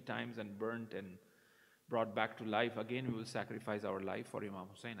 70 times and burnt and brought back to life, again we will sacrifice our life for Imam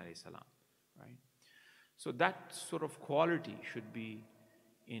Hussain alayhi salam, right? So that sort of quality should be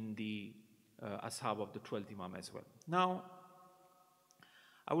in the ashab of the 12th Imam as well. Now,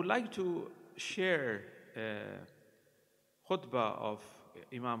 I would like to share khutbah of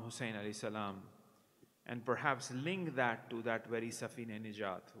Imam Hussain alayhi salam, and perhaps link that to that very Safina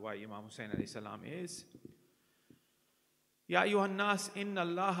Nijat, why Imam Hussain alayhi salam is. Ya ayyuhan nas, inna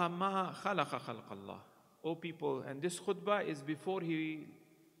allaha ma khalaqa khalqallah. O people, and this khutbah is before he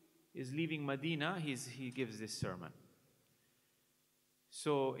is leaving Medina, he gives this sermon.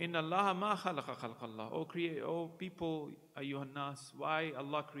 So, inna allaha ma khalaqa khalqallah. O people, ayyuhan nas, why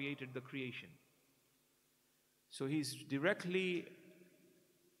Allah created the creation. So he's directly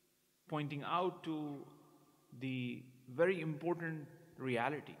pointing out to the very important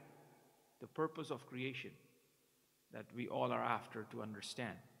reality, the purpose of creation that we all are after to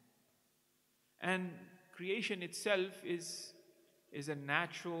understand. And creation itself is a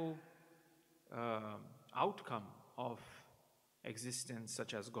natural outcome of existence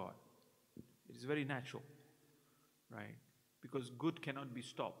such as God. It is very natural, right? Because good cannot be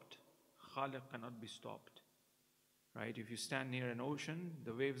stopped. Khaliq cannot be stopped. Right? If you stand near an ocean,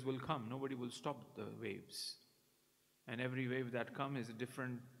 the waves will come. Nobody will stop the waves. And every wave that comes is a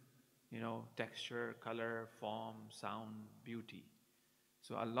different, texture, color, form, sound, beauty.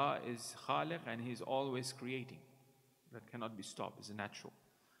 So Allah is Khaliq and He's always creating. That cannot be stopped. It's natural.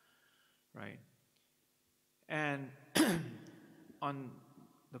 Right? And on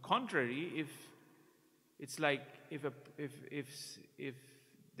the contrary, if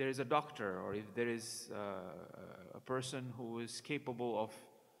there is a doctor, or if there is a person who is capable of,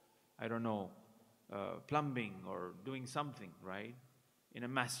 plumbing or doing something, right, in a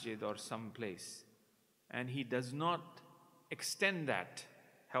masjid or some place, and he does not extend that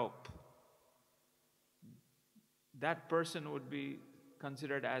help, that person would be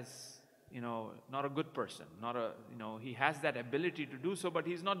considered as, not a good person, he has that ability to do so, but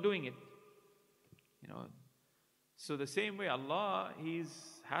he's not doing it, So the same way Allah, He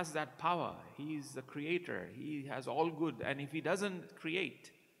has that power. He is the creator. He has all good. And if He doesn't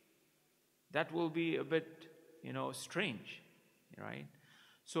create, that will be a bit, strange, right?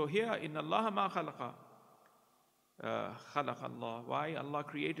 So here in Allah ma khalaqa, khalaqa Allah. Why Allah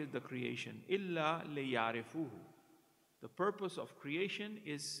created the creation? Illa liyarifuhu. The purpose of creation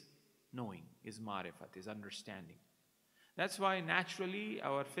is knowing, is ma'rifat, is understanding. That's why naturally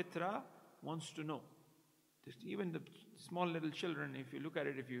our fitra wants to know. Even the small little children, if you look at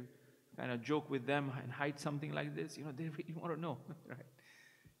it, if you kind of joke with them and hide something like this, they really want to know, right?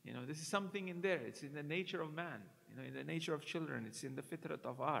 This is something in there. It's in the nature of man, in the nature of children. It's in the fitrat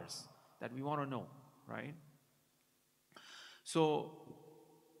of ours that we want to know, right? So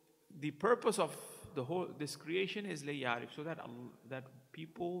the purpose of this creation is liyarif, so that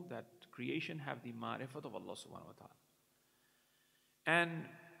people, that creation have the ma'rifat of Allah subhanahu wa ta'ala. And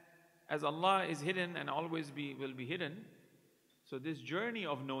as Allah is hidden and always will be hidden, so this journey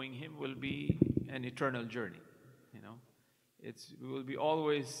of knowing Him will be an eternal journey. We will be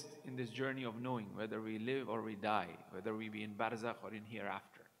always in this journey of knowing, whether we live or we die, whether we be in barzakh or in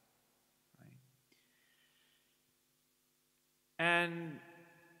hereafter. Right? And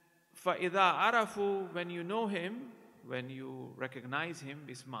فَإِذَا عَرَفُوا, when you know Him, when you recognize Him,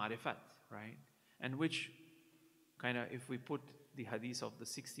 is ma'rifat, right? And which kind of, if we put the hadith of the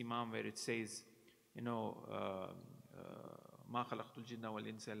 6th Imam where it says, مَا خَلَقْتُ الْجِنَّ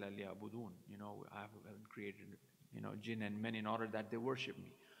وَالْإِنسَ إِلَّا لِيَعْبُدُونَ, I have created, jinn and men in order that they worship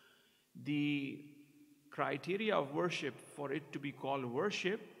me. The criteria of worship for it to be called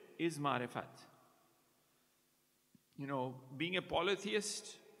worship is marifat. Being a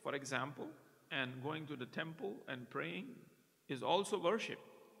polytheist, for example, and going to the temple and praying is also worship,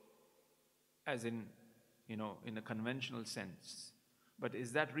 as in a conventional sense. But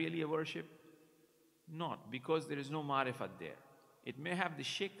is that really a worship? Not, because there is no marifat there. It may have the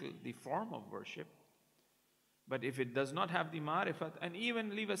shikl, the form of worship, but if it does not have the marifat, and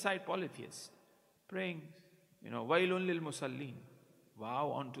even leave aside polytheists, praying, wailun lil musallin,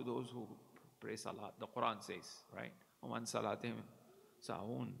 vow unto those who pray salat, the Quran says, right? وَمَنْ صَلَاتِهِمْ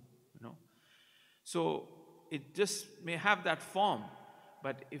سَعُونَ. So it just may have that form,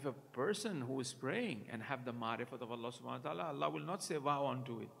 but if a person who is praying and have the marifat of Allah subhanahu wa ta'ala, Allah will not say vow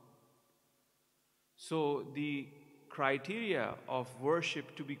unto it. So the criteria of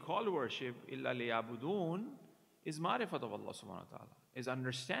worship to be called worship, illa liyabudun, is marifat of Allah subhanahu wa ta'ala, is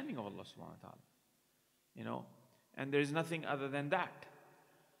understanding of Allah subhanahu wa ta'ala. And there is nothing other than that.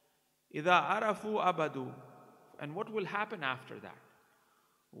 إِذَا عَرَفُوا abadu. And what will happen after that?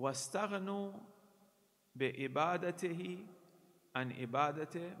 وَاسْتَغْنُوا بِعِبَادَتِهِ عَنْ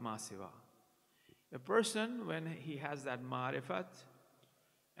إِبَادَةِ مَا سِوَى. A person, when he has that marifat,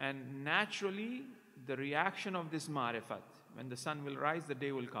 and naturally the reaction of this marifat, when the sun will rise, the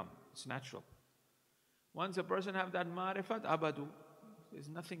day will come. It's natural. Once a person have that marifat, abadu, there's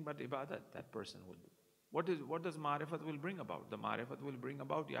nothing but ibadat that person will do. What does marifat will bring about? The marifat will bring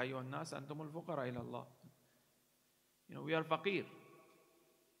about, Ya ayyuhan nas antumul fuqara ila Allah. We are faqir.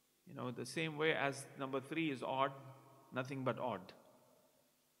 The same way as number 3 is odd, nothing but odd.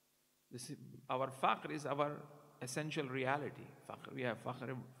 Our faqr is our essential reality. We have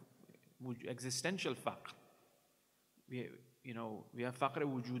faqr, existential faqr. We have faqr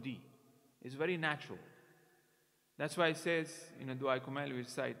wujudi. It's very natural. That's why it says, Dua Kumayl we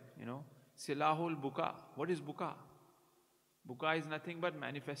recite, silahul buka. What is buka? Buka is nothing but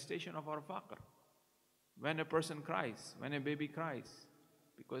manifestation of our faqr. When a person cries, when a baby cries,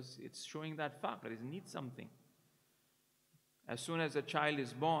 because it's showing that faqr, it needs something. As soon as a child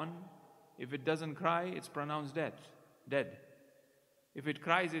is born, if it doesn't cry, it's pronounced dead. If it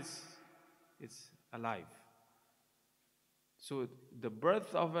cries, it's alive. So the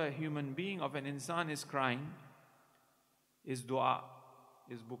birth of a human being, of an insan, is crying, is dua,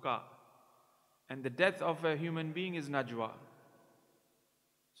 is buka. And the death of a human being is najwa.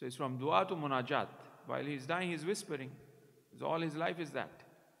 So it's from dua to munajat. While he's dying, he's whispering. All his life is that.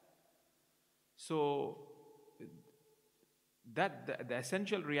 So that the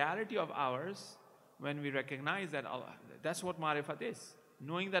essential reality of ours, when we recognize that Allah, that's what marifat is.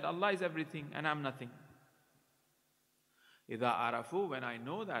 Knowing that Allah is everything and I'm nothing. إِذَا arafu, when I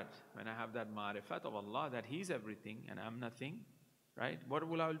know that, when I have that marifat of Allah, that He's everything and I'm nothing, right? What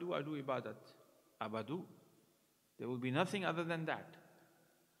will I do? I'll do ibadat. Abadu. There will be nothing other than that.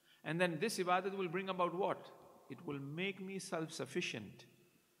 And then this ibadat will bring about what? It will make me self-sufficient.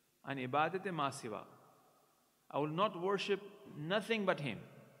 An ibadat ma siwa. I will not worship nothing but Him.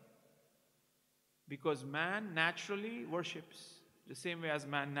 Because man naturally worships the same way as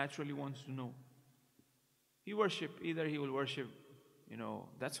man naturally wants to know. He worship, either he will worship,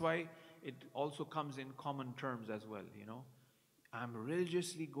 that's why it also comes in common terms as well, I'm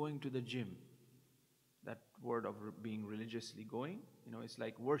religiously going to the gym. That word of being religiously going, it's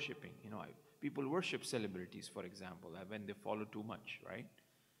like worshipping. People worship celebrities, for example, when they follow too much, right?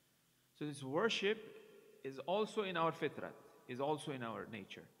 So this worship is also in our fitrat, is also in our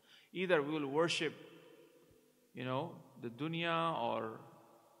nature. Either we will worship, the dunya or,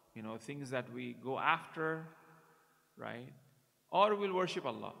 things that we go after, right? Or we'll worship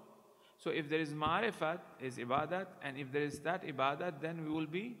Allah. So if there is ma'rifat, is ibadat, and if there is that ibadat, then we will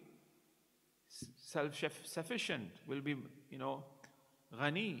be self-sufficient, will be,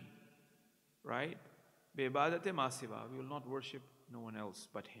 ghani, right? Bi-ibadati ma siwa. We will not worship no one else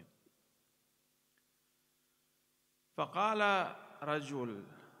but Him. فَقَالَ رَجُلٌ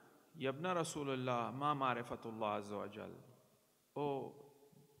يَبْنَ رَسُولُ اللَّهِ مَا مَعْرِفَةُ اللَّهِ عَزَّ وَجَلَّ. Oh,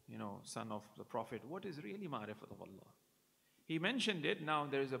 son of the Prophet, what is really ma'rifat of Allah? He mentioned it. Now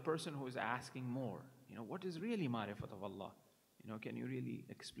there is a person who is asking more. What is really ma'rifat of Allah? Can you really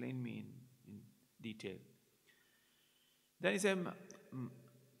explain me in detail? Then he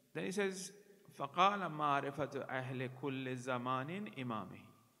says, فَقَالَ مَعْرِفَةُ أَهْلِ كُلِّ زَمَانٍ إِمَامِهِ.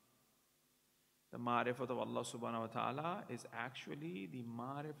 The ma'rifat of Allah subhanahu wa ta'ala is actually the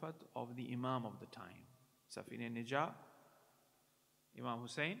ma'rifat of the Imam of the time. Safin-e-Nijat, Imam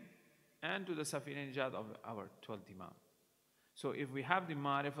Hussein, and to the Safin-e-Nijat of our 12th Imam. So if we have the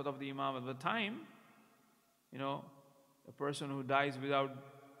ma'rifat of the Imam of the time, a person who dies without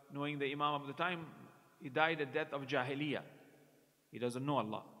knowing the Imam of the time, he died a death of Jahiliyyah. He doesn't know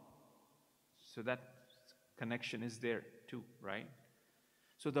Allah. So that connection is there too, right?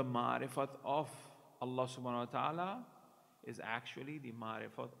 So the ma'rifat of Allah subhanahu wa ta'ala is actually the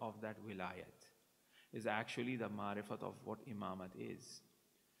ma'rifat of that wilayat, is actually the ma'rifat of what imamat is,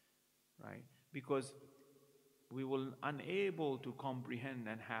 right? Because we will unable to comprehend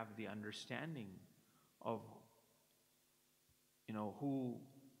and have the understanding of, who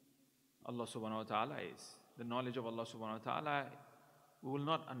Allah subhanahu wa ta'ala is. The knowledge of Allah subhanahu wa ta'ala, we will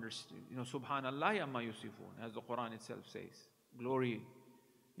not understand. Subhanallah amma yusifun, as the Quran itself says. Glory,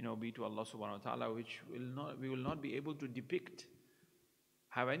 be to Allah subhanahu wa ta'ala, which we will not be able to depict,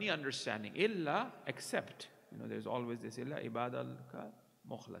 have any understanding. Illa, except, there's always this illa ibadalka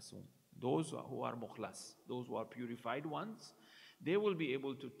mukhlasun. Those who are mukhlas, those who are purified ones, they will be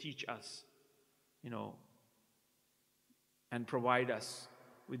able to teach us, and provide us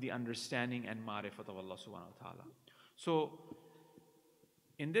with the understanding and ma'rifat of Allah subhanahu wa ta'ala. So,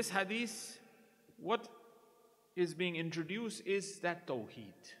 in this hadith, what is being introduced is that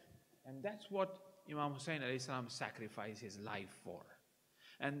tawheed. And that's what Imam Hussain alayhi salam sacrificed his life for.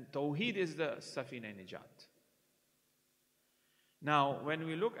 And tawheed is the Safina Najat. Now, when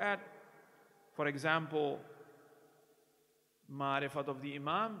we look at, for example, ma'rifat of the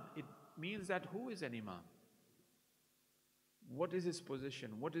Imam, it means that who is an Imam? What is his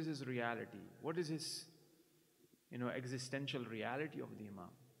position? What is his reality? What is his, existential reality of the Imam?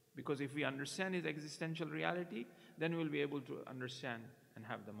 Because if we understand his existential reality, then we'll be able to understand and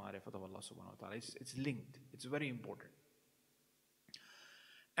have the ma'rifat of Allah subhanahu wa ta'ala. It's linked. It's very important.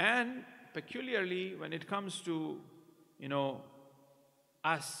 And peculiarly, when it comes to,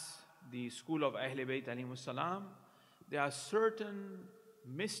 us, the school of Ahl Bayt alayhimus salam, there are certain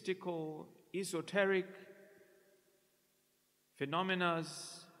mystical, esoteric phenomena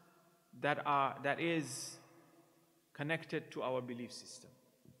that is connected to our belief system.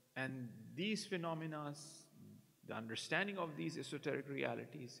 And these phenomena, the understanding of these esoteric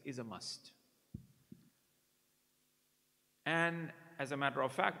realities is a must. And as a matter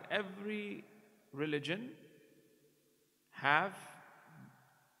of fact, every religion have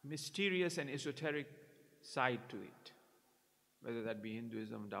mysterious and esoteric side to it, whether that be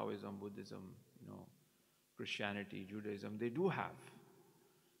Hinduism, Taoism, Buddhism, Christianity, Judaism, they do have.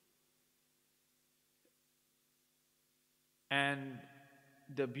 And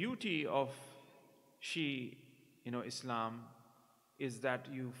the beauty of Islam is that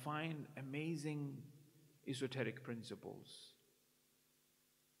you find amazing esoteric principles.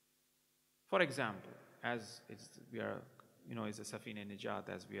 For example, as it's a Safina Najat,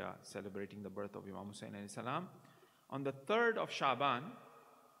 as we are celebrating the birth of Imam Hussain alayhi salam, on the 3rd of Shaban,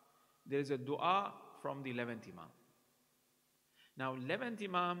 there is a dua from the 11th Imam. Now, 11th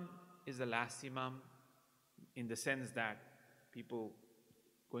Imam is the last Imam in the sense that people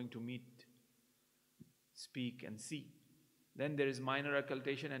going to meet, speak and see. Then there is minor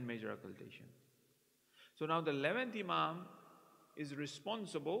occultation and major occultation. So now the 11th Imam is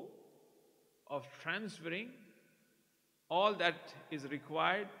responsible of transferring all that is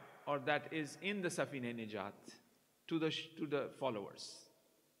required or that is in the Safina Najat to the followers,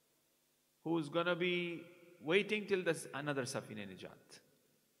 who's going to be waiting till another Safina Najat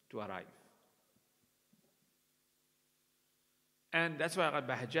to arrive. And that's why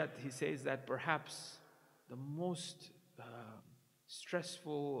Bahjat, he says that perhaps the most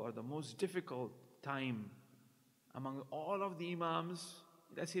stressful or the most difficult time among all of the Imams,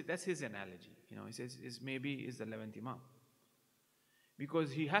 that's his analogy. He says maybe is the 11th Imam.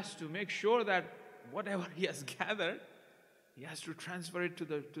 Because he has to make sure that whatever he has gathered, he has to transfer it to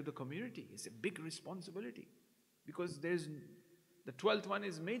the community. It's a big responsibility. Because the 12th one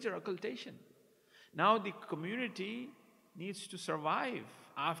is major occultation. Now the community needs to survive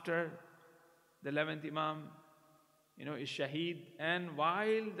after the 11th Imam, is Shaheed, and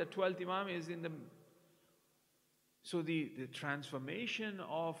while the 12th Imam is in the... So the transformation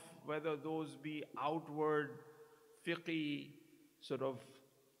of whether those be outward fiqhi sort of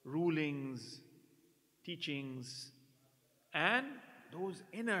rulings, teachings, and those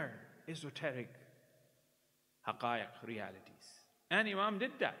inner esoteric haqaiq realities. And Imam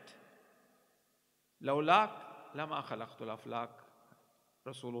did that. Lawlak lama khalaqtul aflaq,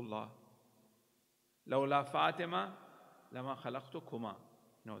 Rasulullah. Lawla Fatima lama khalaqtu kuma.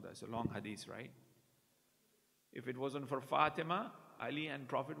 No, that's a long hadith, right? If it wasn't for Fatima, Ali and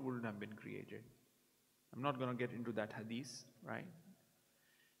Prophet wouldn't have been created. I'm not going to get into that hadith, right?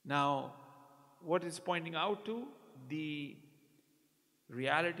 Now, what it's pointing out to the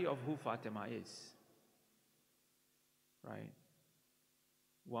reality of who Fatima is, right?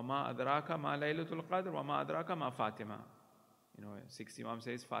 وَمَا أَدْرَاكَ مَا لَيْلَةُ الْقَدْرِ وَمَا أَدْرَاكَ مَا Fatima. Sixth Imam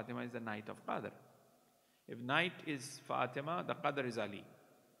says Fatima is the night of Qadr. If night is Fatima, the Qadr is Ali.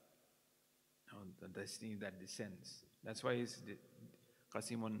 The destiny that descends. That's why he's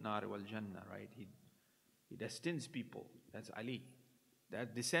Qasimun Nar wal Jannah, right? He destines people. That's Ali.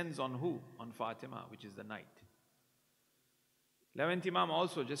 That descends on who? On Fatima, which is the night. 11th Imam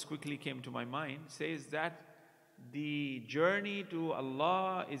also just quickly came to my mind, says that the journey to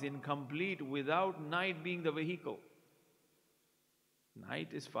Allah is incomplete without night being the vehicle. Night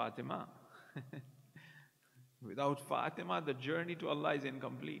is Fatima. Without Fatima, the journey to Allah is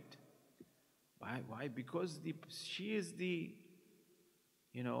incomplete. Why? Because she is the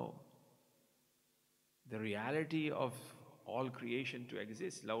reality of all creation to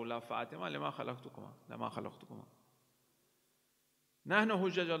exist. لولا فاطمة لما خلقتكما. نحن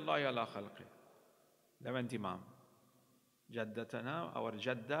حجج الله على خلقه. 11th Imam. Jaddatana, our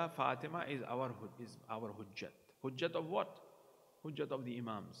Jadda, Fatima is our Hujjat. Hujjat of what? Hujjat of the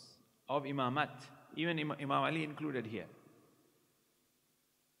Imams, of Imamat. Even Imam Ali included here.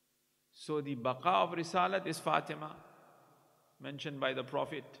 So the Baqa of Risalat is Fatima, mentioned by the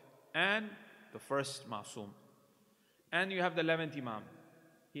Prophet, and the first Masum. And you have the 11th Imam.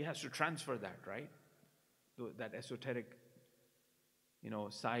 He has to transfer that, right? That esoteric,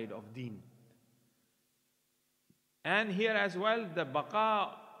 side of Deen. And here as well, the Baqa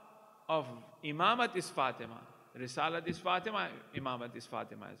of Imamat is Fatima. Risalat is Fatima, Imamat is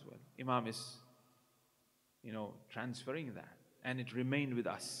Fatima as well. Imam is, transferring that. And it remained with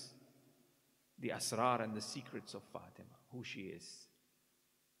us. The asrar and the secrets of Fatima, who she is.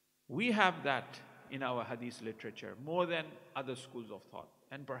 We have that in our hadith literature more than other schools of thought.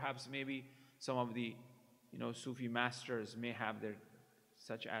 And perhaps maybe some of the, Sufi masters may have their,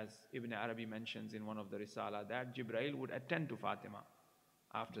 such as Ibn Arabi mentions in one of the Risala, that Jibreel would attend to Fatima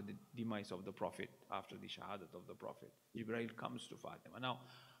after the demise of the Prophet, after the shahadat of the Prophet. Jibreel comes to Fatima. Now,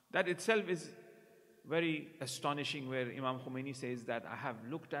 that itself is very astonishing, where Imam Khomeini says that I have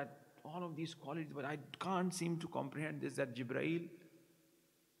looked at all of these qualities, but I can't seem to comprehend this, that Jibreel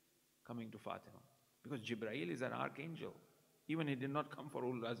coming to Fatima. Because Jibreel is an archangel. Even he did not come for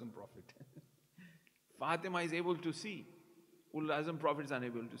Ulul Azm Prophet. Fatima is able to see. Ulul Azm Prophet is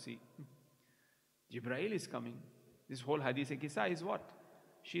unable to see. Jibreel is coming. This whole hadith-e-Qissa is what?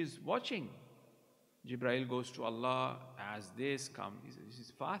 She is watching. Jibreel goes to Allah as this comes.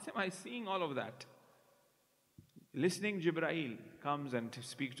 Fatima is seeing all of that. Listening, Jibreel comes and to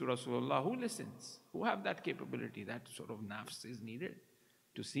speak to Rasulullah. Who listens? Who have that capability? That sort of nafs is needed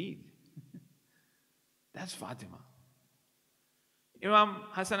to see. That's Fatima. Imam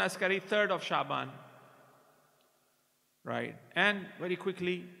Hasan Askari, 3rd of Shaban. Right? And very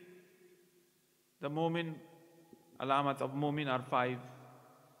quickly, the Mu'min, alamat of Mu'min are 5.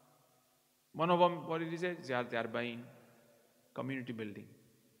 One of them, what did he say? Ziyarat Arba'in, community building.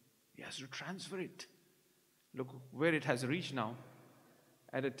 He has to transfer it. Look where it has reached now.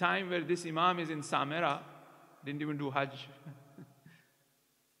 At a time where this Imam is in Samera, didn't even do Hajj.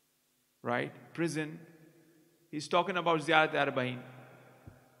 Right? Prison. He's talking about Ziyarat Arba'in.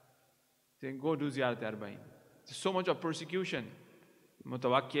 Saying, go do Ziyarat Arba'in. There's so much of persecution.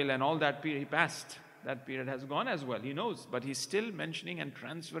 Mutawakkil and all that period, he passed. That period has gone as well. He knows. But he's still mentioning and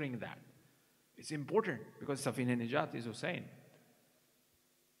transferring that. It's important because Safin-e-Nijat is Hussein.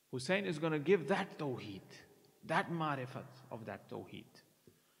 Hussein is going to give that tawheed, that marifat of that tawheed.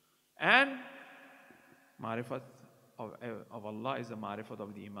 And marifat of Allah is the marifat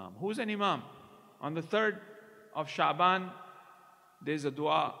of the Imam. Who's an Imam? On the 3rd of Shaban, there's a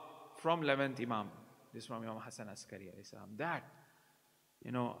dua from 11th Imam. This is from Imam Hasan Askari alayhi salam. That,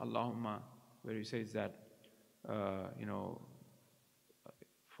 Allahumma, where he says that,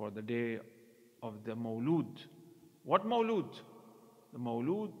 for the day of the Mawlud. What Mawlud? The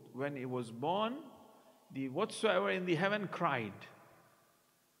Mawlud, when he was born, the whatsoever in the heaven cried.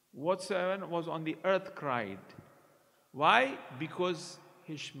 Whatsoever was on the earth cried. Why? Because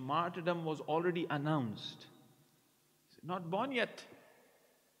his martyrdom was already announced. Not born yet,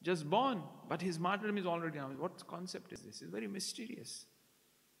 just born, but his martyrdom is already announced. What concept is this? It's very mysterious.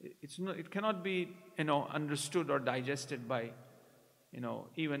 It cannot be, understood or digested by,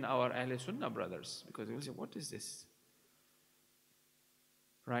 even our Ahl Sunnah brothers, because they will say, what is this?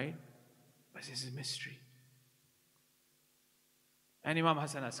 Right? But this is mystery. And Imam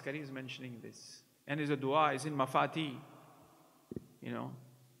Hasan Askari is mentioning this. And his dua is in Mafati.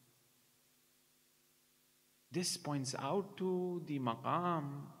 This points out to the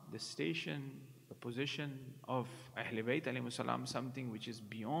maqam, the station, the position of Ahlul Bayt alayhimus salam, something which is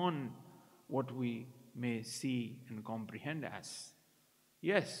beyond what we may see and comprehend as.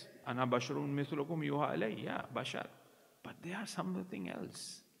 Yes, ana basharun mithlukum yuha alay, yeah, bashar. But they are something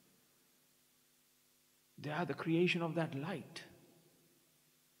else. They are the creation of that light.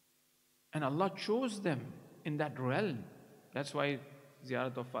 And Allah chose them in that realm. That's why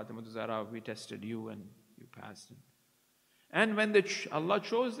Ziyarat of Fatima Zahra, we tested you and you passed. And when Allah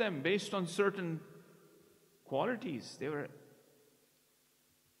chose them based on certain qualities,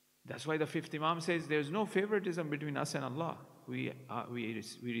 that's why the fifth Imam says there's no favoritism between us and Allah. We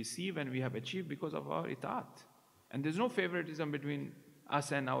receive and we have achieved because of our itaat. And there's no favoritism between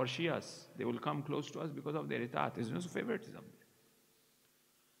us and our Shias. They will come close to us because of their itaat. There's no favoritism.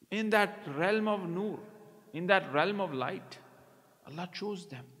 In that realm of nur, in that realm of light, Allah chose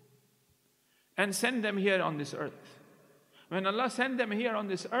them and sent them here on this earth. When Allah sent them here on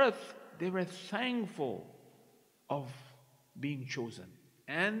this earth, they were thankful of being chosen.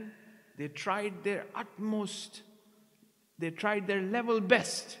 And they tried their utmost, they tried their level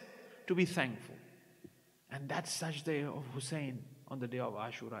best to be thankful. And that sajda of Hussein on the day of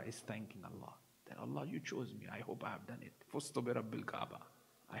Ashura is thanking Allah. That Allah, you chose me. I hope I have done it. Fustu bi Rabbil Kaaba.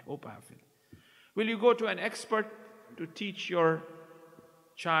 I hope I have it. Will you go to an expert to teach your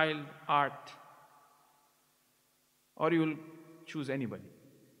child art? Or you will choose anybody?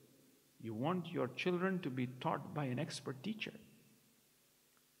 You want your children to be taught by an expert teacher.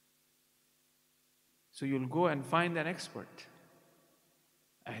 So you'll go and find an expert.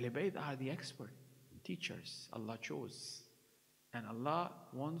 Ahl Bayt are the expert teachers Allah chose. And Allah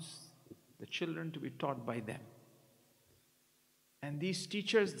wants the children to be taught by them. And these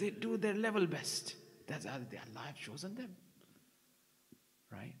teachers, they do their level best. That's how Allah have chosen them.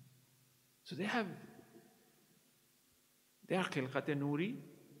 Right? So they are khilqat nuri.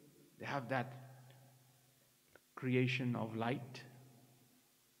 They have that creation of light,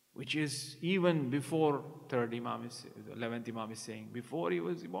 which is even before 11th Imam is saying, before he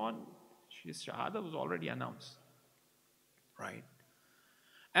was born, his shahada was already announced. Right?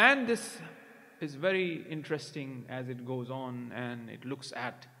 And this is very interesting as it goes on, and it looks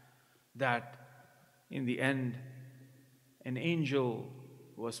at that in the end, an angel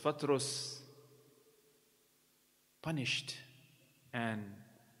was Fatros punished, and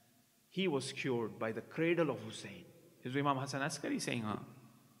he was cured by the cradle of Hussein. Is Imam Hassan Askari saying,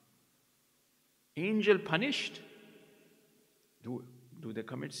 angel punished? Do they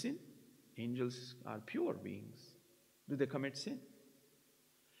commit sin? Angels are pure beings. Do they commit sin?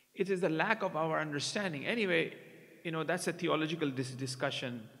 It is the lack of our understanding. Anyway, that's a theological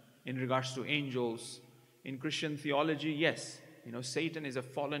discussion in regards to angels. In Christian theology, yes, Satan is a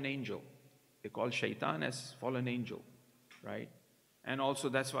fallen angel. They call Shaitan as fallen angel, right? And also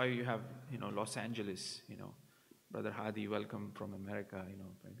that's why you have, Los Angeles, Brother Hadi, welcome from America,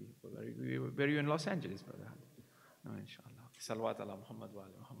 maybe. Were you in Los Angeles, Brother Hadi? No, inshallah. Salawat ala Muhammad wa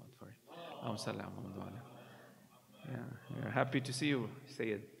ala Muhammad for it. Yeah, happy to see you,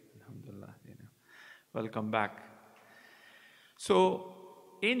 Sayyid. Alhamdulillah, welcome back. So,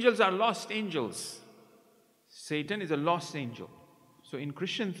 angels are lost angels. Satan is a lost angel. So in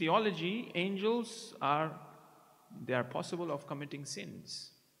Christian theology, angels they are possible of committing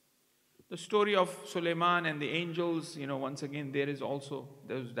sins. The story of Suleiman and the angels, once again,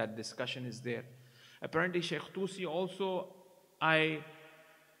 that discussion is there. Apparently, Sheikh Tusi also, I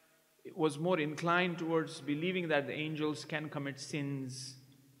was more inclined towards believing that the angels can commit sins.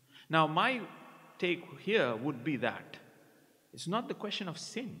 Now, my take here would be that it's not the question of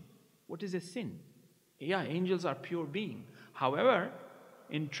sin. What is a sin? Yeah, angels are pure being. However,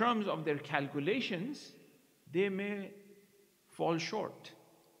 in terms of their calculations, they may fall short.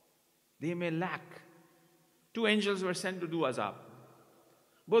 They may lack. 2 angels were sent to do azab.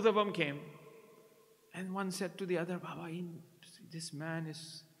 Both of them came. And one said to the other, Baba, this man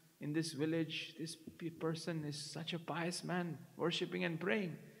is in this village, this person is such a pious man, worshipping and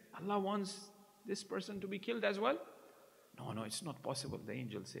praying. Allah wants this person to be killed as well? No, it's not possible, the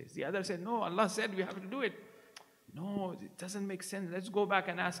angel says. The other said, no, Allah said we have to do it. No, it doesn't make sense. Let's go back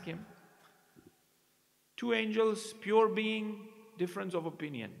and ask him. 2 angels, pure being, difference of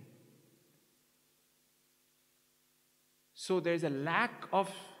opinion. So there's a lack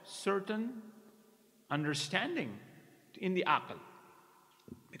of certain understanding in the aql.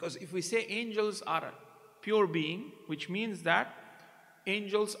 Because if we say angels are a pure being, which means that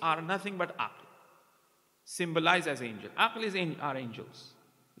angels are nothing but aql, symbolized as angel. Aql are angels.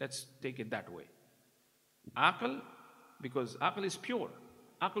 Let's take it that way. Aql, because aql is pure.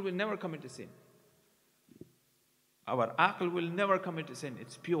 Aql will never commit a sin. Our aql will never commit a sin.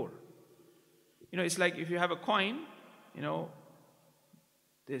 It's pure. It's like if you have a coin,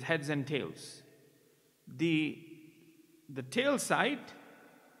 there's heads and tails. The tail side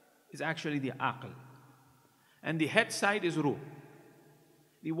is actually the aql. And the head side is ruh.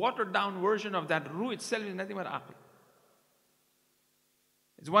 The watered down version of that ruh itself is nothing but aql.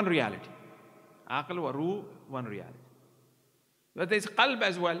 It's one reality. Aql wa ruh, one reality. But there's qalb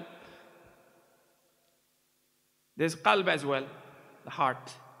as well. There's qalb as well, the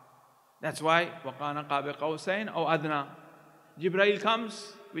heart. That's why وَقَانَ قَابِ قَوْسَيْنِ أَوْ أَدْنَى. Jibreel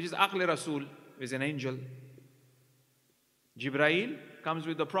comes, which is Aql Rasul, is an angel. Jibreel comes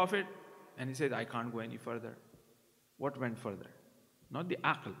with the Prophet and he said, I can't go any further. What went further? Not the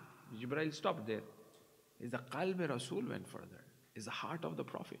Aql. Jibreel stopped there. Is the Qalb Rasul went further. Is the heart of the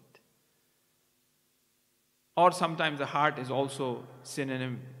Prophet. Or sometimes the heart is also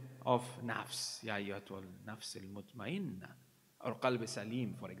synonym of nafs. Ya ayyatuhal nafs al-mutmainna. Or qalb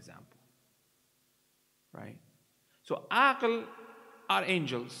salim, for example. Right? So aql are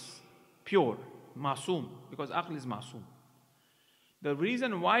angels, pure, masoom, because aql is masoom. The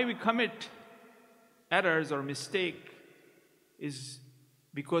reason why we commit errors or mistake is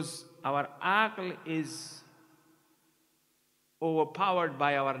because our aql is overpowered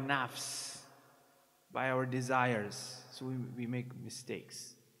by our nafs, by our desires. So we make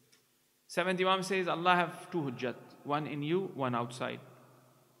mistakes. Seventh Imam says, Allah have two hujjat, one in you, one outside.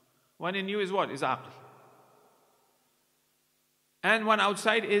 One in you is what? Is aql. And one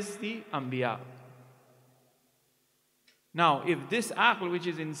outside is the anbiya. Now, if this aql which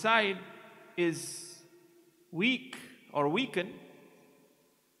is inside is weak or weakened,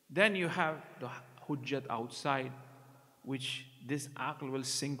 then you have the hujjat outside, which this aql will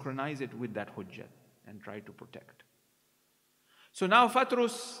synchronize it with that hujjat and try to protect. So now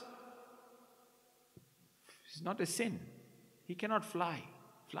Fatrus is not a sin. He cannot fly.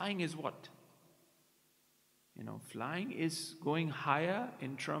 Flying is what? Flying is going higher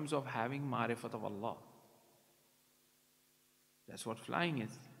in terms of having ma'rifat of Allah. That's what flying is.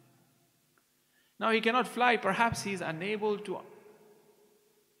 Now he cannot fly. Perhaps he is unable to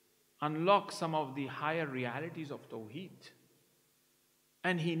unlock some of the higher realities of Tawheed.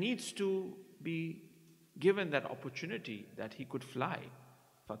 And he needs to be given that opportunity that he could fly.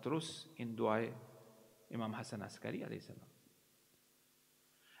 Fatrus in dua Imam Hassan Askari alayhi salam.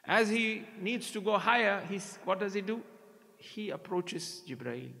 As he needs to go higher, what does he do? He approaches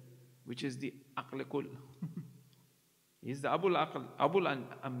Jibreel, which is the Aql Kul. He's the Abul Aql, Abul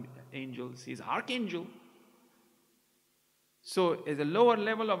angels, he's archangel. So as a lower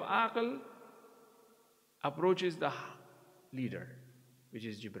level of Aql approaches the leader, which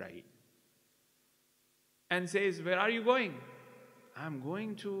is Jibreel, and says, where are you going? I'm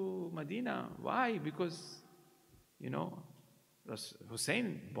going to Medina. Why? Because,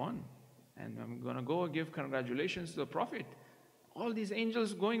 Hussein born, and I'm going to go give congratulations to the Prophet. All these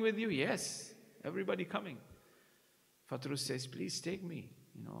angels going with you? Yes, everybody coming. Fatrus says, please take me.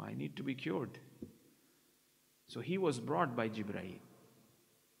 I need to be cured. So he was brought by Jibreel.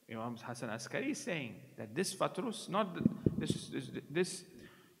 Imam Hassan Askari is saying that this Fatrus, this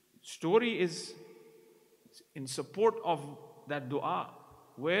story is in support of that dua.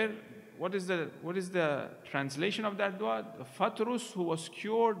 What is the translation of that dua? The Fatrus who was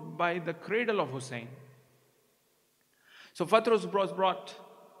cured by the cradle of Hussein. So Fatrus was brought.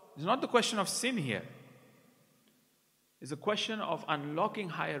 It's not the question of sin here. It's a question of unlocking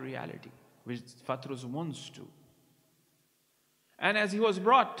higher reality, which Fatrus wants to. And as he was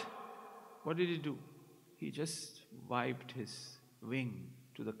brought, what did he do? He just wiped his wing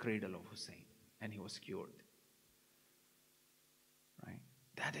to the cradle of Hussein, and he was cured. Right?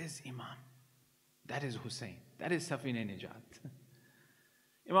 That is Imam. That is Hussein. That is Safin-e-Nijat.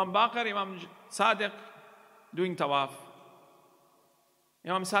 Imam Baqir, Imam Sadiq doing tawaf.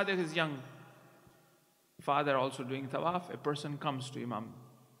 Imam Sadiq is young. Father also doing tawaf. A person comes to Imam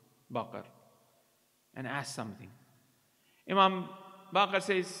Baqir and asks something. Imam Baqir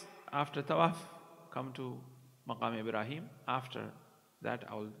says, after tawaf, come to Maqam Ibrahim. After that,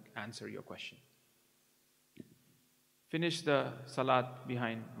 I will answer your question. Finish the salat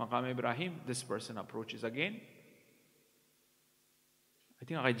behind Maqam Ibrahim. This person approaches again. I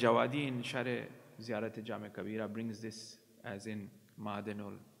think Aghay Jawadi in Sharh Ziyarat Jami Kabira brings this as in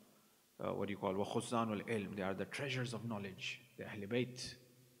Ma'adanul, wa Khuzanul Ilm. They are the treasures of knowledge. The Ahl Bayt.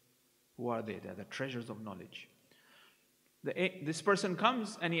 Who are they? They are the treasures of knowledge. This person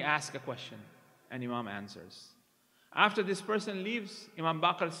comes and he asks a question, and Imam answers. After this person leaves, Imam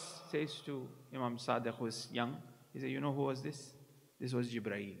Baqir says to Imam Sadiq, who is young, he said, who was this? This was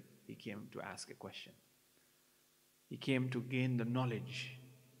Jibreel. He came to ask a question. He came to gain the knowledge.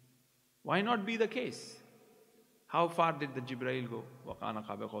 Why not be the case? How far did the Jibreel go? وَقَانَ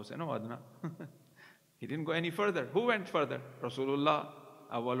قَابِ قَوْسَيْنِ أَوْ أَدْنَى. He didn't go any further. Who went further? Rasulullah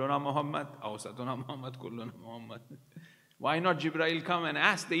Awaluna Muhammad, Awsatuna Muhammad, Kulluna Muhammad. Why not Jibreel come and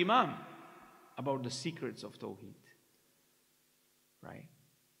ask the Imam about the secrets of Tawheed? Right?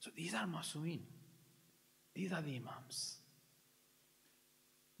 So these are Masumin. These are the Imams.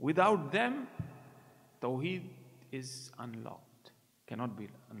 Without them, Tawheed is unlocked, cannot be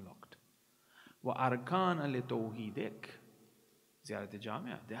unlocked. Wa arkan li tawheedik, Ziyarat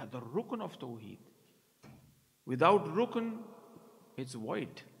Jamia, they are the rukn of Tawheed. Without rukn, it's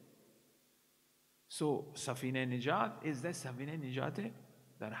void. So Safina Nijat, is that Safina Nijat?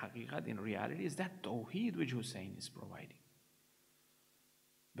 That haqiqat in reality is that Tawheed which Hussein is providing.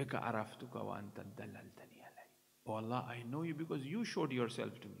 Bika araftuka wa anta dalaltani alay. Oh Allah, I know you because you showed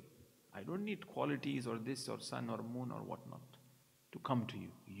yourself to me. I don't need qualities or this or sun or moon or whatnot to come to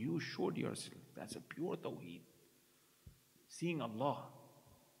you. You showed yourself. That's a pure Tawheed. Seeing Allah.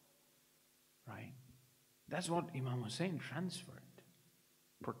 Right? That's what Imam Hussein transferred.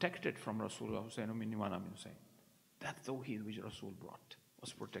 Protected from Rasulullah Hussein min Hussein. That Tawheed which Rasul brought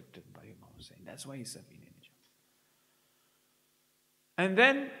was protected by Imam Hussein. That's why he's Safina Nijat. And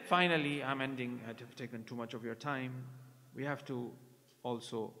then finally, I'm ending, I've taken too much of your time. We have to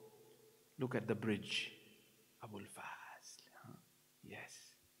also look at the bridge. Abul Fazl. Huh? Yes.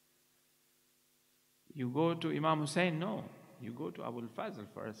 You go to Imam Hussein? No. You go to Abul Fazl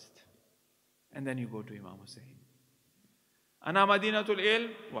first. And then you go to Imam Hussein. Ana Madinatul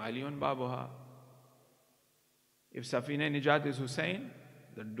Ilm wa Aliyun Babuha. If Safina Nijat is Hussein,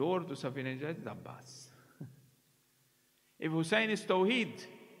 the door to Safina Nijat is Abbas. If Hussein is Tawheed,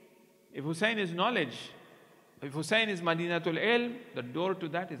 if Hussein is knowledge, if Hussein is Madinatul Ilm, the door to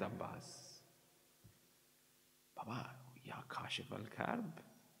that is Abbas. Baba, Ya Kashif al-Karb,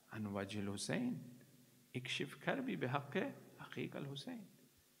 an Wajil Hussein, Ikshif Karbi bihaqqi Haqiq al-Hussein.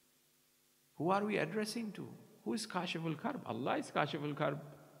 Who are we addressing to? Who is Kashif al-Karb? Allah is Kashif al-Karb.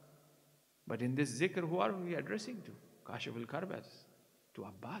 But in this zikr, who are we addressing to? Kashif al-Karb as to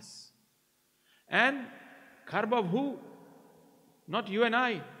Abbas. And Karb of who? Not you and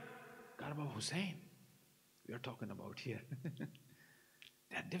I. Karb of Hussein. We are talking about here.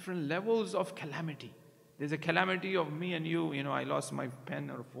 There are different levels of calamity. There's a calamity of me and you. You know, I lost my pen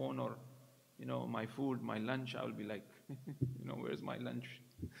or phone or, you know, my food, my lunch. I will be like, you know, where's my lunch?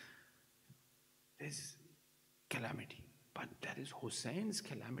 There's calamity. But that is Hussein's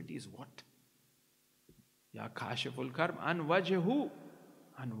calamity is what? Ya Kashiful Karb an wajhu,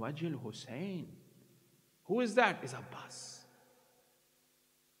 an wajhil Hussein. Who is that? Is Abbas.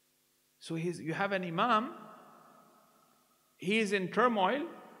 So you have an Imam, he is in turmoil,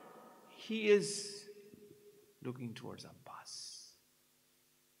 he is looking towards Abbas.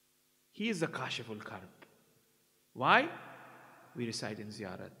 He is the Kashiful Karb. Why? We recite in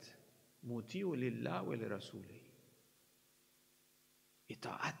Ziyarat, Muti'u lillah wa li rasulihi.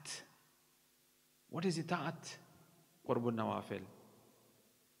 Ita'at. What is ita'at? Qurbun nawafil.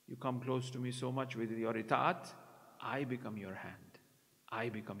 You come close to me so much with your ita'at, I become your hand. I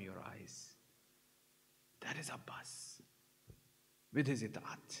become your eyes. That is Abbas. With his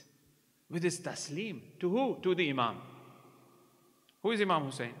ita'at. With his taslim. To who? To the Imam. Who is Imam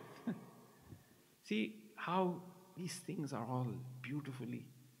Hussein? See how these things are all beautifully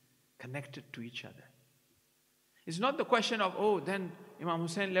connected to each other. It's not the question of, oh, then Imam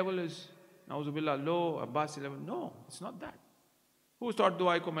Hussein level is, na'uzubillah, low, Abbas level. No, it's not that. Who taught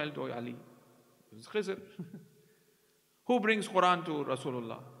Dua Kumayl to Ali? It was Khizr. Who brings Quran to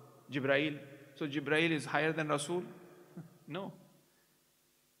Rasulullah? Jibreel. So Jibreel is higher than Rasul? No.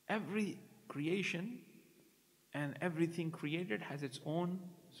 Every creation and everything created has its own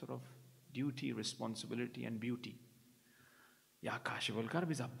sort of duty, responsibility and beauty. Ya Kashiful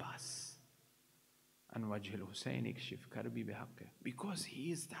Karb is Abbas. And Wajhil Hussein ikshif karbi bihaqqi. Because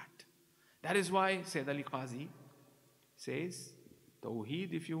he is that. That is why Sayyid Ali Qazi says,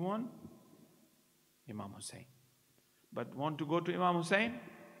 Tawheed if you want, Imam Hussein. But want to go to Imam Hussein?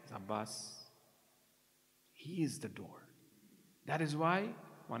 It's Abbas. He is the door. That is why,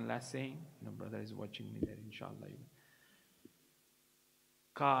 one last saying, brother is watching me there, inshallah.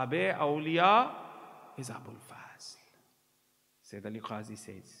 Ka'be awliya is Abul Fazl. Sayyid Ali Qazi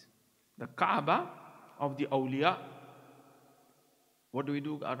says, the Kaaba of the awliya, what do we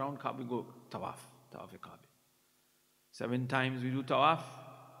do around Kaaba? We go tawaf, Kaaba. 7 times we do tawaf.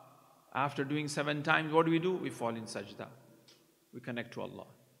 After doing 7 times, what do? We fall in sajda. We connect to Allah.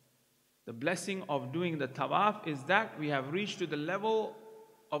 The blessing of doing the tawaf is that we have reached to the level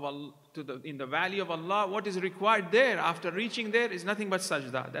of Allah, in the valley of Allah. What is required there after reaching there is nothing but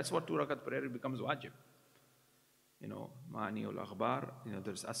sajda. That's what 2 rakat prayer becomes wajib. You know, ma'ani ul akhbar,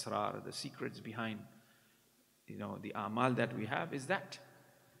 there's asrar, the secrets behind, the amal that we have is that.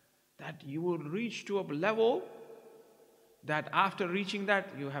 that you will reach to a level that after reaching that,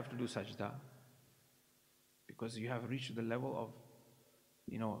 you have to do sajda. Because you have reached the level of,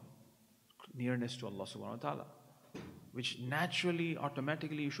 nearness to Allah subhanahu wa ta'ala, which naturally,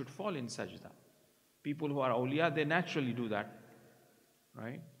 automatically you should fall in sajda. People who are awliya, they naturally do that,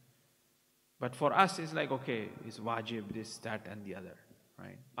 right? But for us, it's like, okay, it's wajib, this, that, and the other,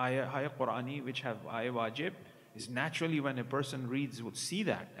 right? Ayah Qur'ani, which have ayah wajib, is naturally when a person reads, would see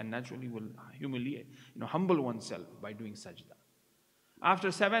that, and naturally will humiliate, humble oneself by doing sajda.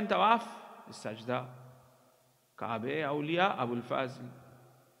 After 7 tawaf, is sajda. Ka'beh, awliya, Abul Fazl.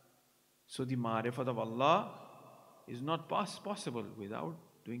 So the ma'rifat of Allah is not possible without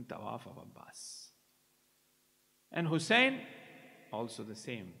doing tawaf of Abbas. And Hussein, also the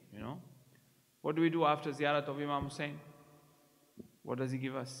same, What do we do after ziyarat of Imam Hussein? What does he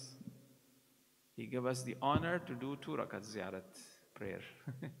give us? He gave us the honor to do 2 rakat ziyarat prayer.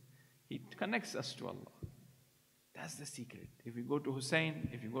 He connects us to Allah. That's the secret. If you go to Hussein,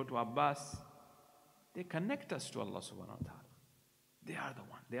 if you go to Abbas, they connect us to Allah subhanahu wa ta'ala. They are the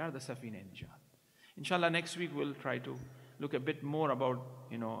one. They are the Safina-e-Najat. Inshallah, next week we'll try to look a bit more about,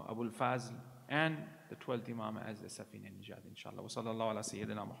 Abul Fazl and the 12th Imam as the Safina-e-Najat. Inshallah. Wa sallallahu ala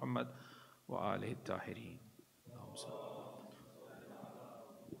Sayyidina Muhammad wa alihi at-tahirin.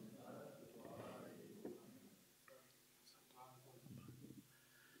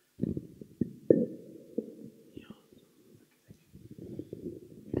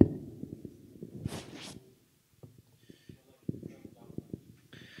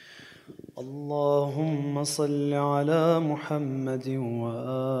 اللهم صل على محمد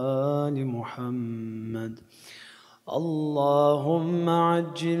وآل محمد. اللهم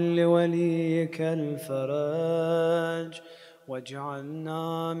عجل لوليك الفرج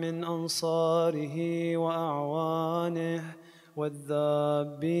واجعلنا من أنصاره وأعوانه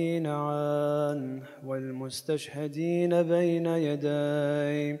والذابين عنه والمستشهدين بين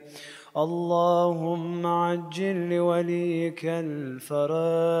يديه. اللهم عجل لوليك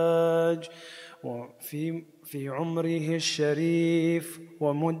الفرج في عمره الشريف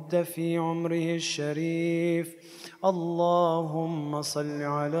ومد في عمره الشريف. اللهم صل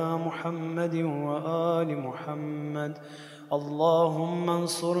على محمد وآل محمد. اللهم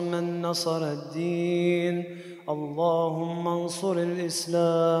انصر من نصر الدين. اللهم انصر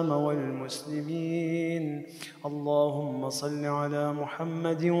الإسلام والمسلمين. اللهم صل على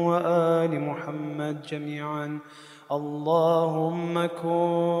محمد وآل محمد جميعا. اللهم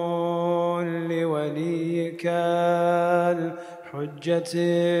كن لوليك الحجة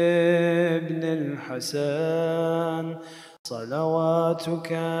ابن الحسن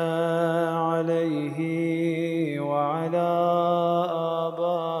صلواتك عليه وعلى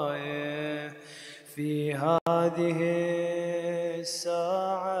آبائه في هذه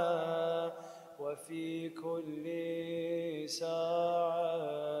الساعة وفي كل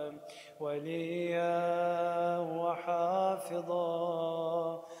ساعة وليا وحافظا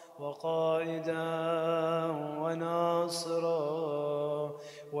وقائدا وناصرا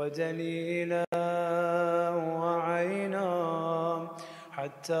ودليلا وعينا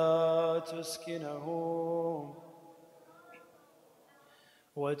حتى تسكنه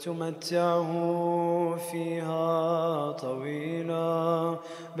وتمتعه فيها طويلا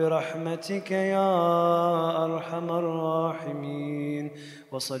برحمتك يا أرحم الراحمين.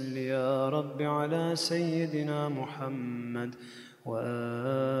 وصل يا رب على سيدنا محمد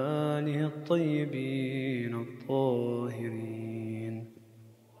وآله الطيبين الطاهرين.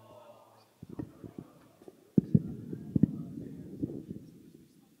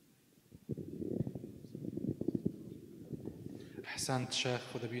 Ahsant Sheikh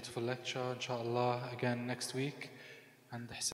for the beautiful lecture, inshallah, again next week. And